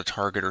range or the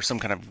target or some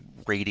kind of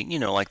rating,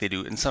 like they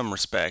do in some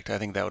respect. I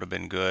think that would have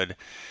been good.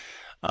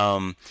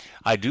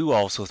 I do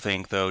also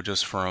think, though,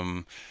 just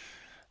from.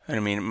 I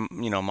mean,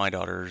 my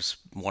daughter's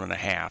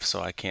 1.5,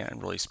 so I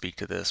can't really speak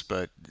to this,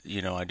 but,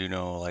 I do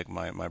know, like,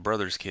 my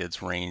brother's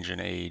kids range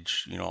in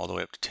age, all the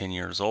way up to 10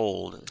 years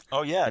old.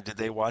 Oh, yeah. Did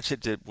they watch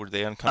it? Were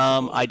they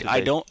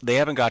uncomfortable? They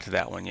haven't got to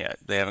that one yet.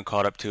 They haven't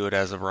caught up to it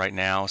as of right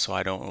now, so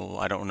I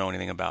don't know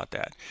anything about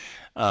that.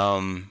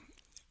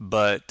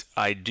 But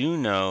I do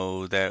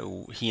know that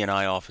he and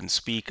I often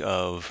speak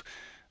of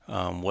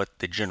what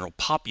the general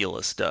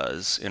populace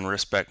does in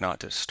respect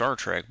not to Star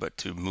Trek, but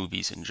to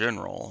movies in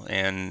general.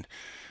 And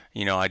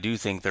I do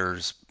think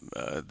that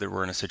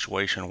we're in a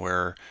situation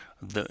where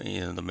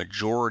the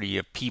majority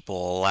of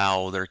people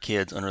allow their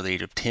kids under the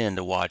age of 10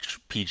 to watch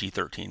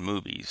PG-13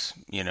 movies,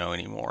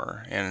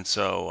 anymore. And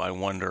so I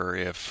wonder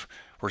if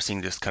we're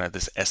seeing this kind of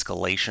this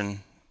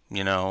escalation,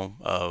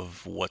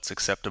 of what's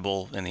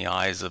acceptable in the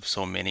eyes of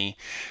so many.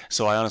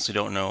 So I honestly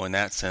don't know in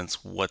that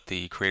sense what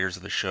the creators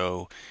of the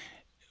show,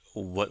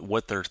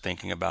 what they're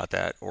thinking about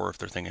that, or if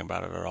they're thinking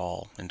about it at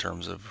all in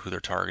terms of who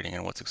they're targeting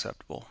and what's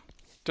acceptable.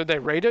 Did they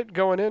rate it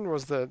going in?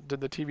 Did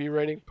the TV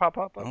rating pop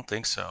up? I don't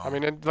think so. I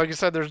mean, and like you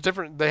said, there's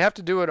different. They have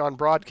to do it on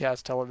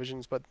broadcast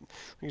televisions, but like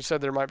you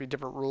said, there might be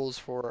different rules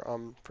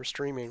for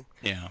streaming.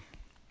 Yeah.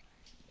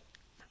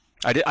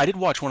 I did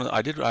watch one of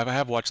the, I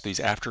have watched these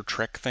after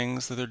Trek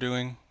things that they're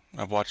doing.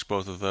 I've watched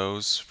both of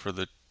those for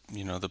the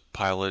the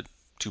pilot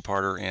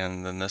two-parter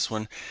and then this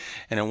one.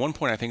 And at one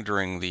point I think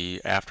during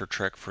the after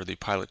Trek for the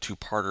pilot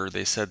two-parter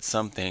they said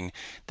something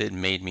that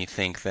made me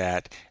think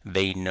that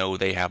they know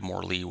they have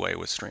more leeway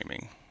with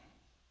streaming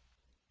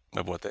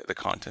of what the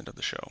content of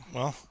the show.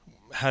 Well,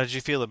 how did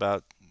you feel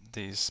about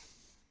these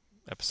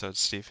episodes,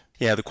 Steve?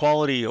 Yeah, the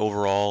quality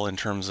overall in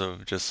terms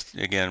of just,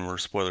 again, we're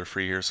spoiler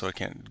free here, so I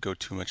can't go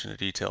too much into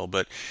detail,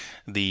 but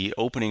the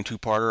opening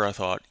two-parter I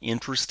thought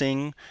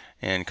interesting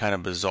and kind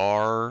of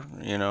bizarre,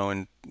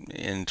 in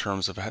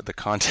terms of the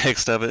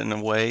context of it in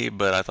a way,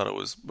 but I thought it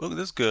was, well,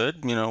 this is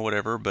good,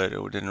 whatever, but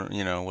it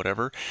didn't,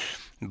 whatever.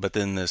 But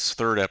then this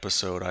third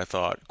episode I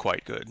thought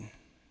quite good.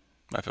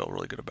 I felt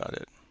really good about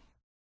it.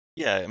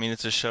 Yeah, I mean,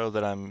 it's a show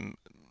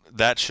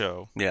that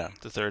show, Yeah.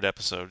 the third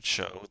episode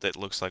show that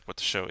looks like what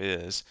the show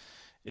is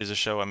a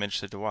show I'm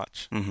interested to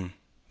watch. Mm-hmm.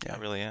 Yeah. I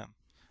really am.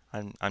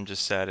 I'm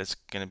just sad it's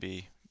going to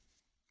be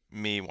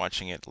me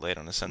watching it late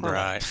on a Sunday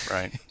night.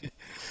 Right.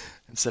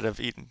 Instead of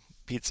eating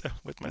pizza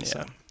with my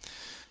son.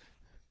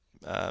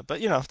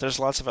 But, there's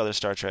lots of other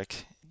Star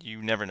Trek.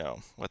 You never know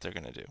what they're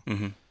going to do.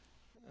 Mm-hmm.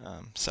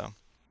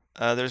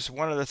 There's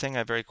one other thing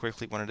I very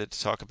quickly wanted to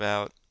talk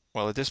about.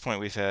 Well, at this point,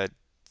 we've had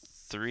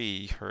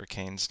 3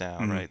 hurricanes now,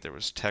 Mm-hmm. right? There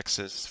was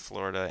Texas,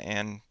 Florida,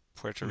 and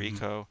Puerto Mm-hmm.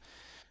 Rico.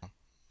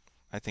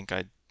 I think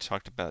I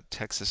talked about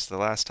Texas the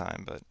last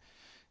time, but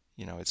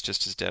it's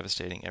just as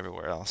devastating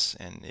everywhere else.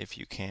 And if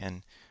you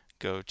can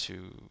go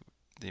to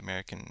the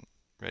American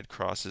Red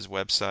Cross's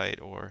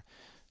website or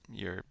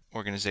your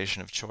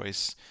organization of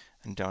choice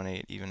and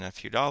donate even a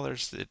few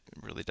dollars, it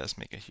really does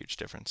make a huge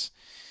difference.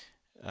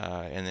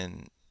 And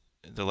then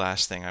the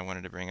last thing I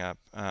wanted to bring up,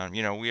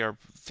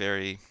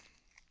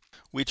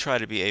 we try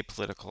to be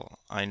apolitical.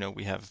 I know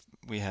we have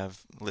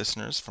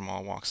listeners from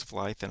all walks of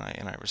life, and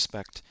I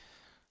respect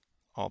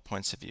all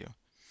points of view.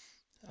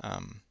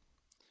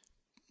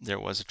 There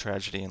was a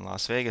tragedy in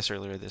Las Vegas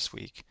earlier this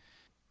week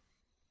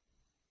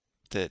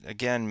that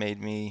again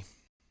made me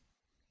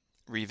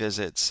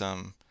revisit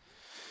some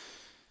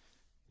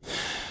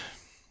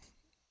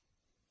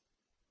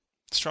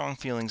strong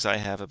feelings I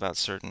have about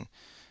certain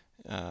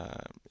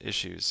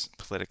issues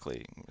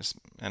politically.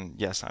 And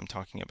yes, I'm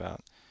talking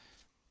about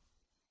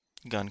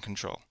gun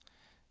control.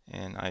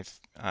 And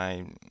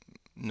I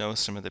know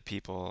some of the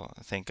people,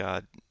 thank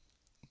God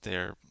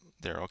they're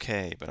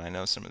okay, but I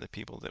know some of the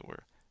people that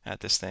were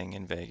at this thing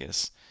in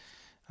Vegas,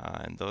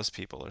 and those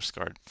people are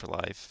scarred for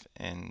life,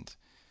 and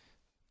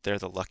they're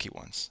the lucky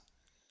ones.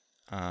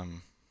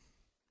 And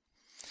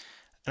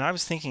I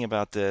was thinking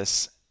about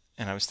this,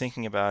 and I was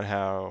thinking about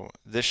how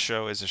this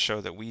show is a show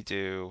that we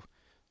do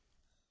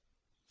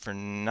for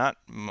not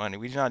money.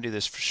 We do not do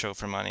this show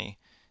for money.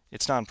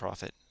 It's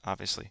nonprofit,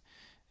 obviously.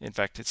 In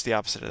fact, it's the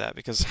opposite of that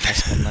because I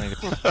spend money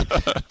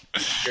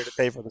to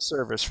pay for the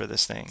service for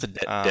this thing. It's a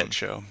debt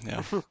show.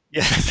 Yeah.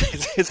 Yeah,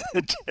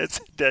 it's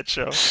a debt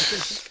show.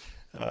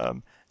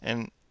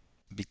 And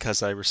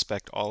because I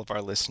respect all of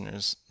our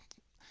listeners,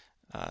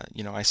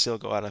 I still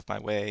go out of my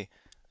way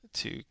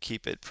to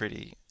keep it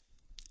pretty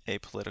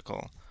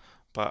apolitical.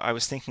 But I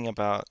was thinking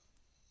about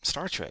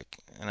Star Trek,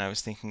 and I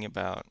was thinking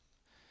about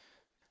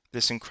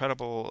this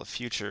incredible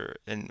future.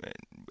 And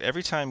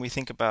every time we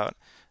think about,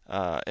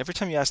 every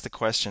time you ask the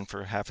question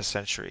for half a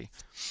century,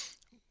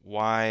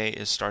 why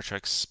is Star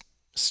Trek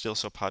still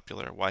so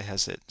popular? Why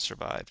has it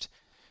survived?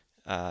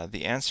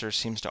 The answer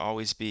seems to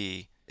always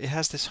be it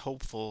has this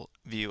hopeful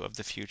view of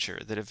the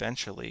future that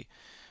eventually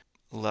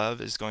love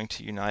is going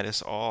to unite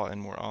us all,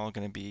 and we're all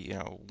going to be,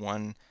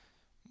 one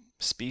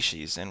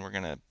species, and we're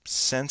going to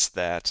sense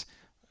that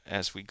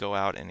as we go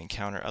out and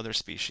encounter other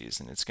species,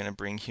 and it's going to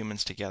bring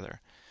humans together.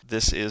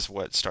 This is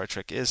what Star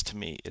Trek is to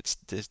me. It's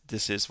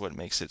this is what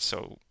makes it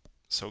so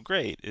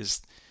great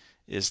is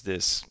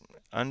this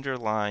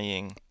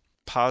underlying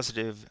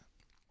positive,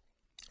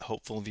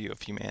 hopeful view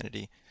of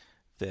humanity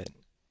that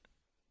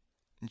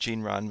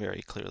Gene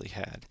Roddenberry clearly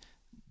had,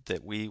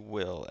 that we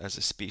will, as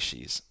a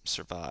species,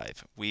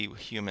 survive. We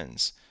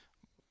humans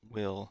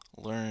will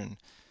learn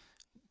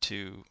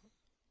to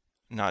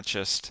not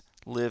just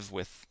live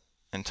with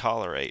and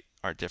tolerate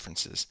our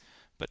differences,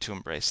 but to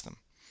embrace them.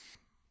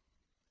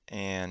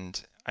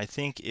 And I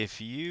think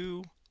if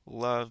you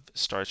love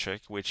Star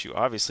Trek, which you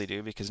obviously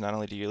do, because not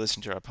only do you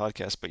listen to our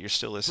podcast, but you're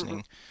still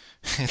listening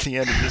at the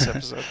end of this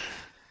episode.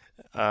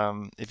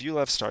 If you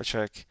love Star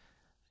Trek,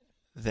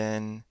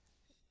 then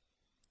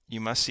you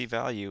must see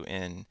value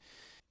in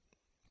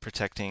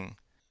protecting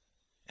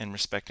and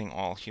respecting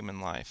all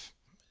human life.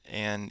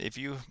 And if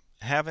you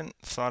haven't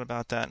thought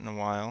about that in a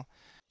while,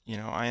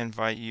 I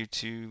invite you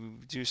to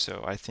do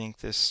so. I think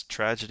this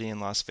tragedy in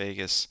Las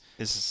Vegas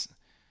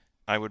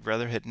I would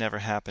rather it never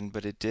happened,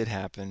 but it did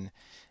happen.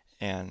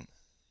 And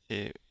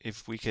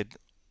if we could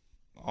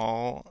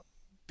all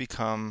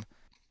become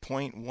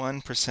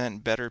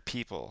 0.1% better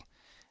people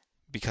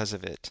because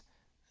of it.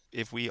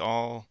 If we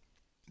all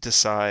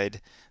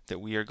decide that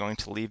we are going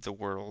to leave the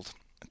world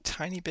a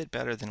tiny bit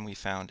better than we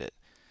found it,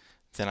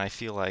 then I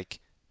feel like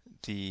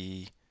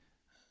the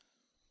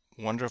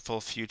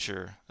wonderful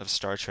future of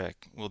Star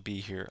Trek will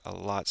be here a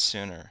lot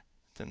sooner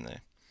than the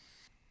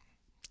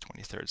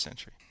 23rd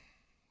century.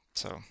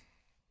 So,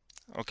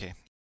 okay.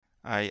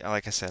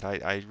 Like I said,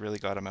 I really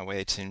got on my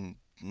way to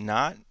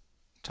not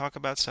talk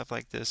about stuff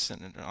like this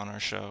on our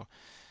show,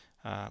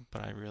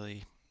 but I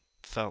really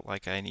felt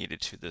like I needed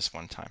to this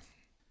one time.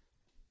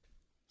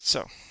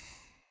 So,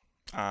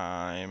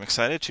 I'm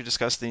excited to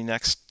discuss the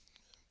next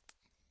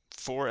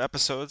 4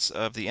 episodes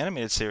of the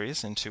animated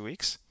series in 2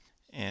 weeks.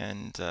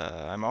 And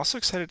I'm also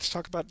excited to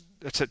talk about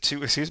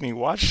continue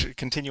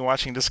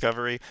watching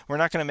Discovery. We're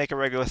not going to make a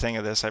regular thing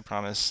of this, I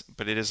promise,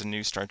 but it is a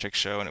new Star Trek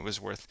show, and it was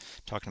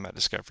worth talking about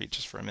Discovery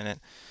just for a minute.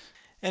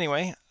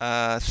 Anyway,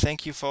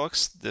 thank you,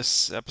 folks.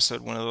 This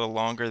episode went a little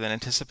longer than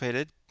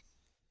anticipated,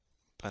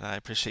 but I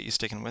appreciate you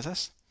sticking with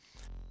us.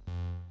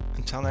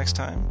 Until next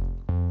time,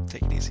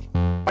 take it easy.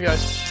 Bye,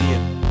 guys. See you.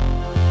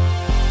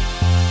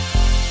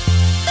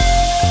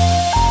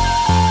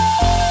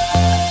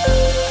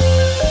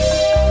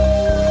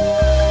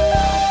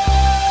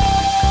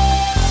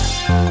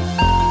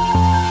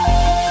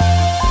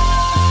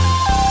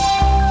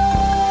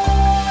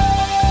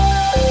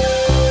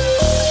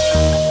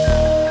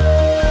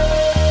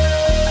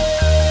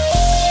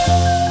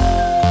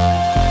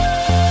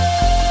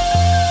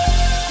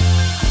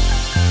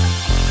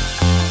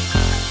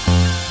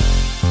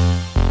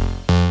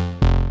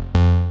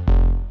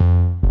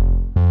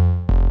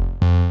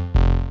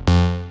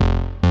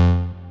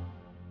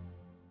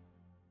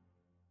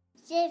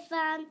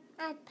 Stefan,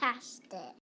 I passed it.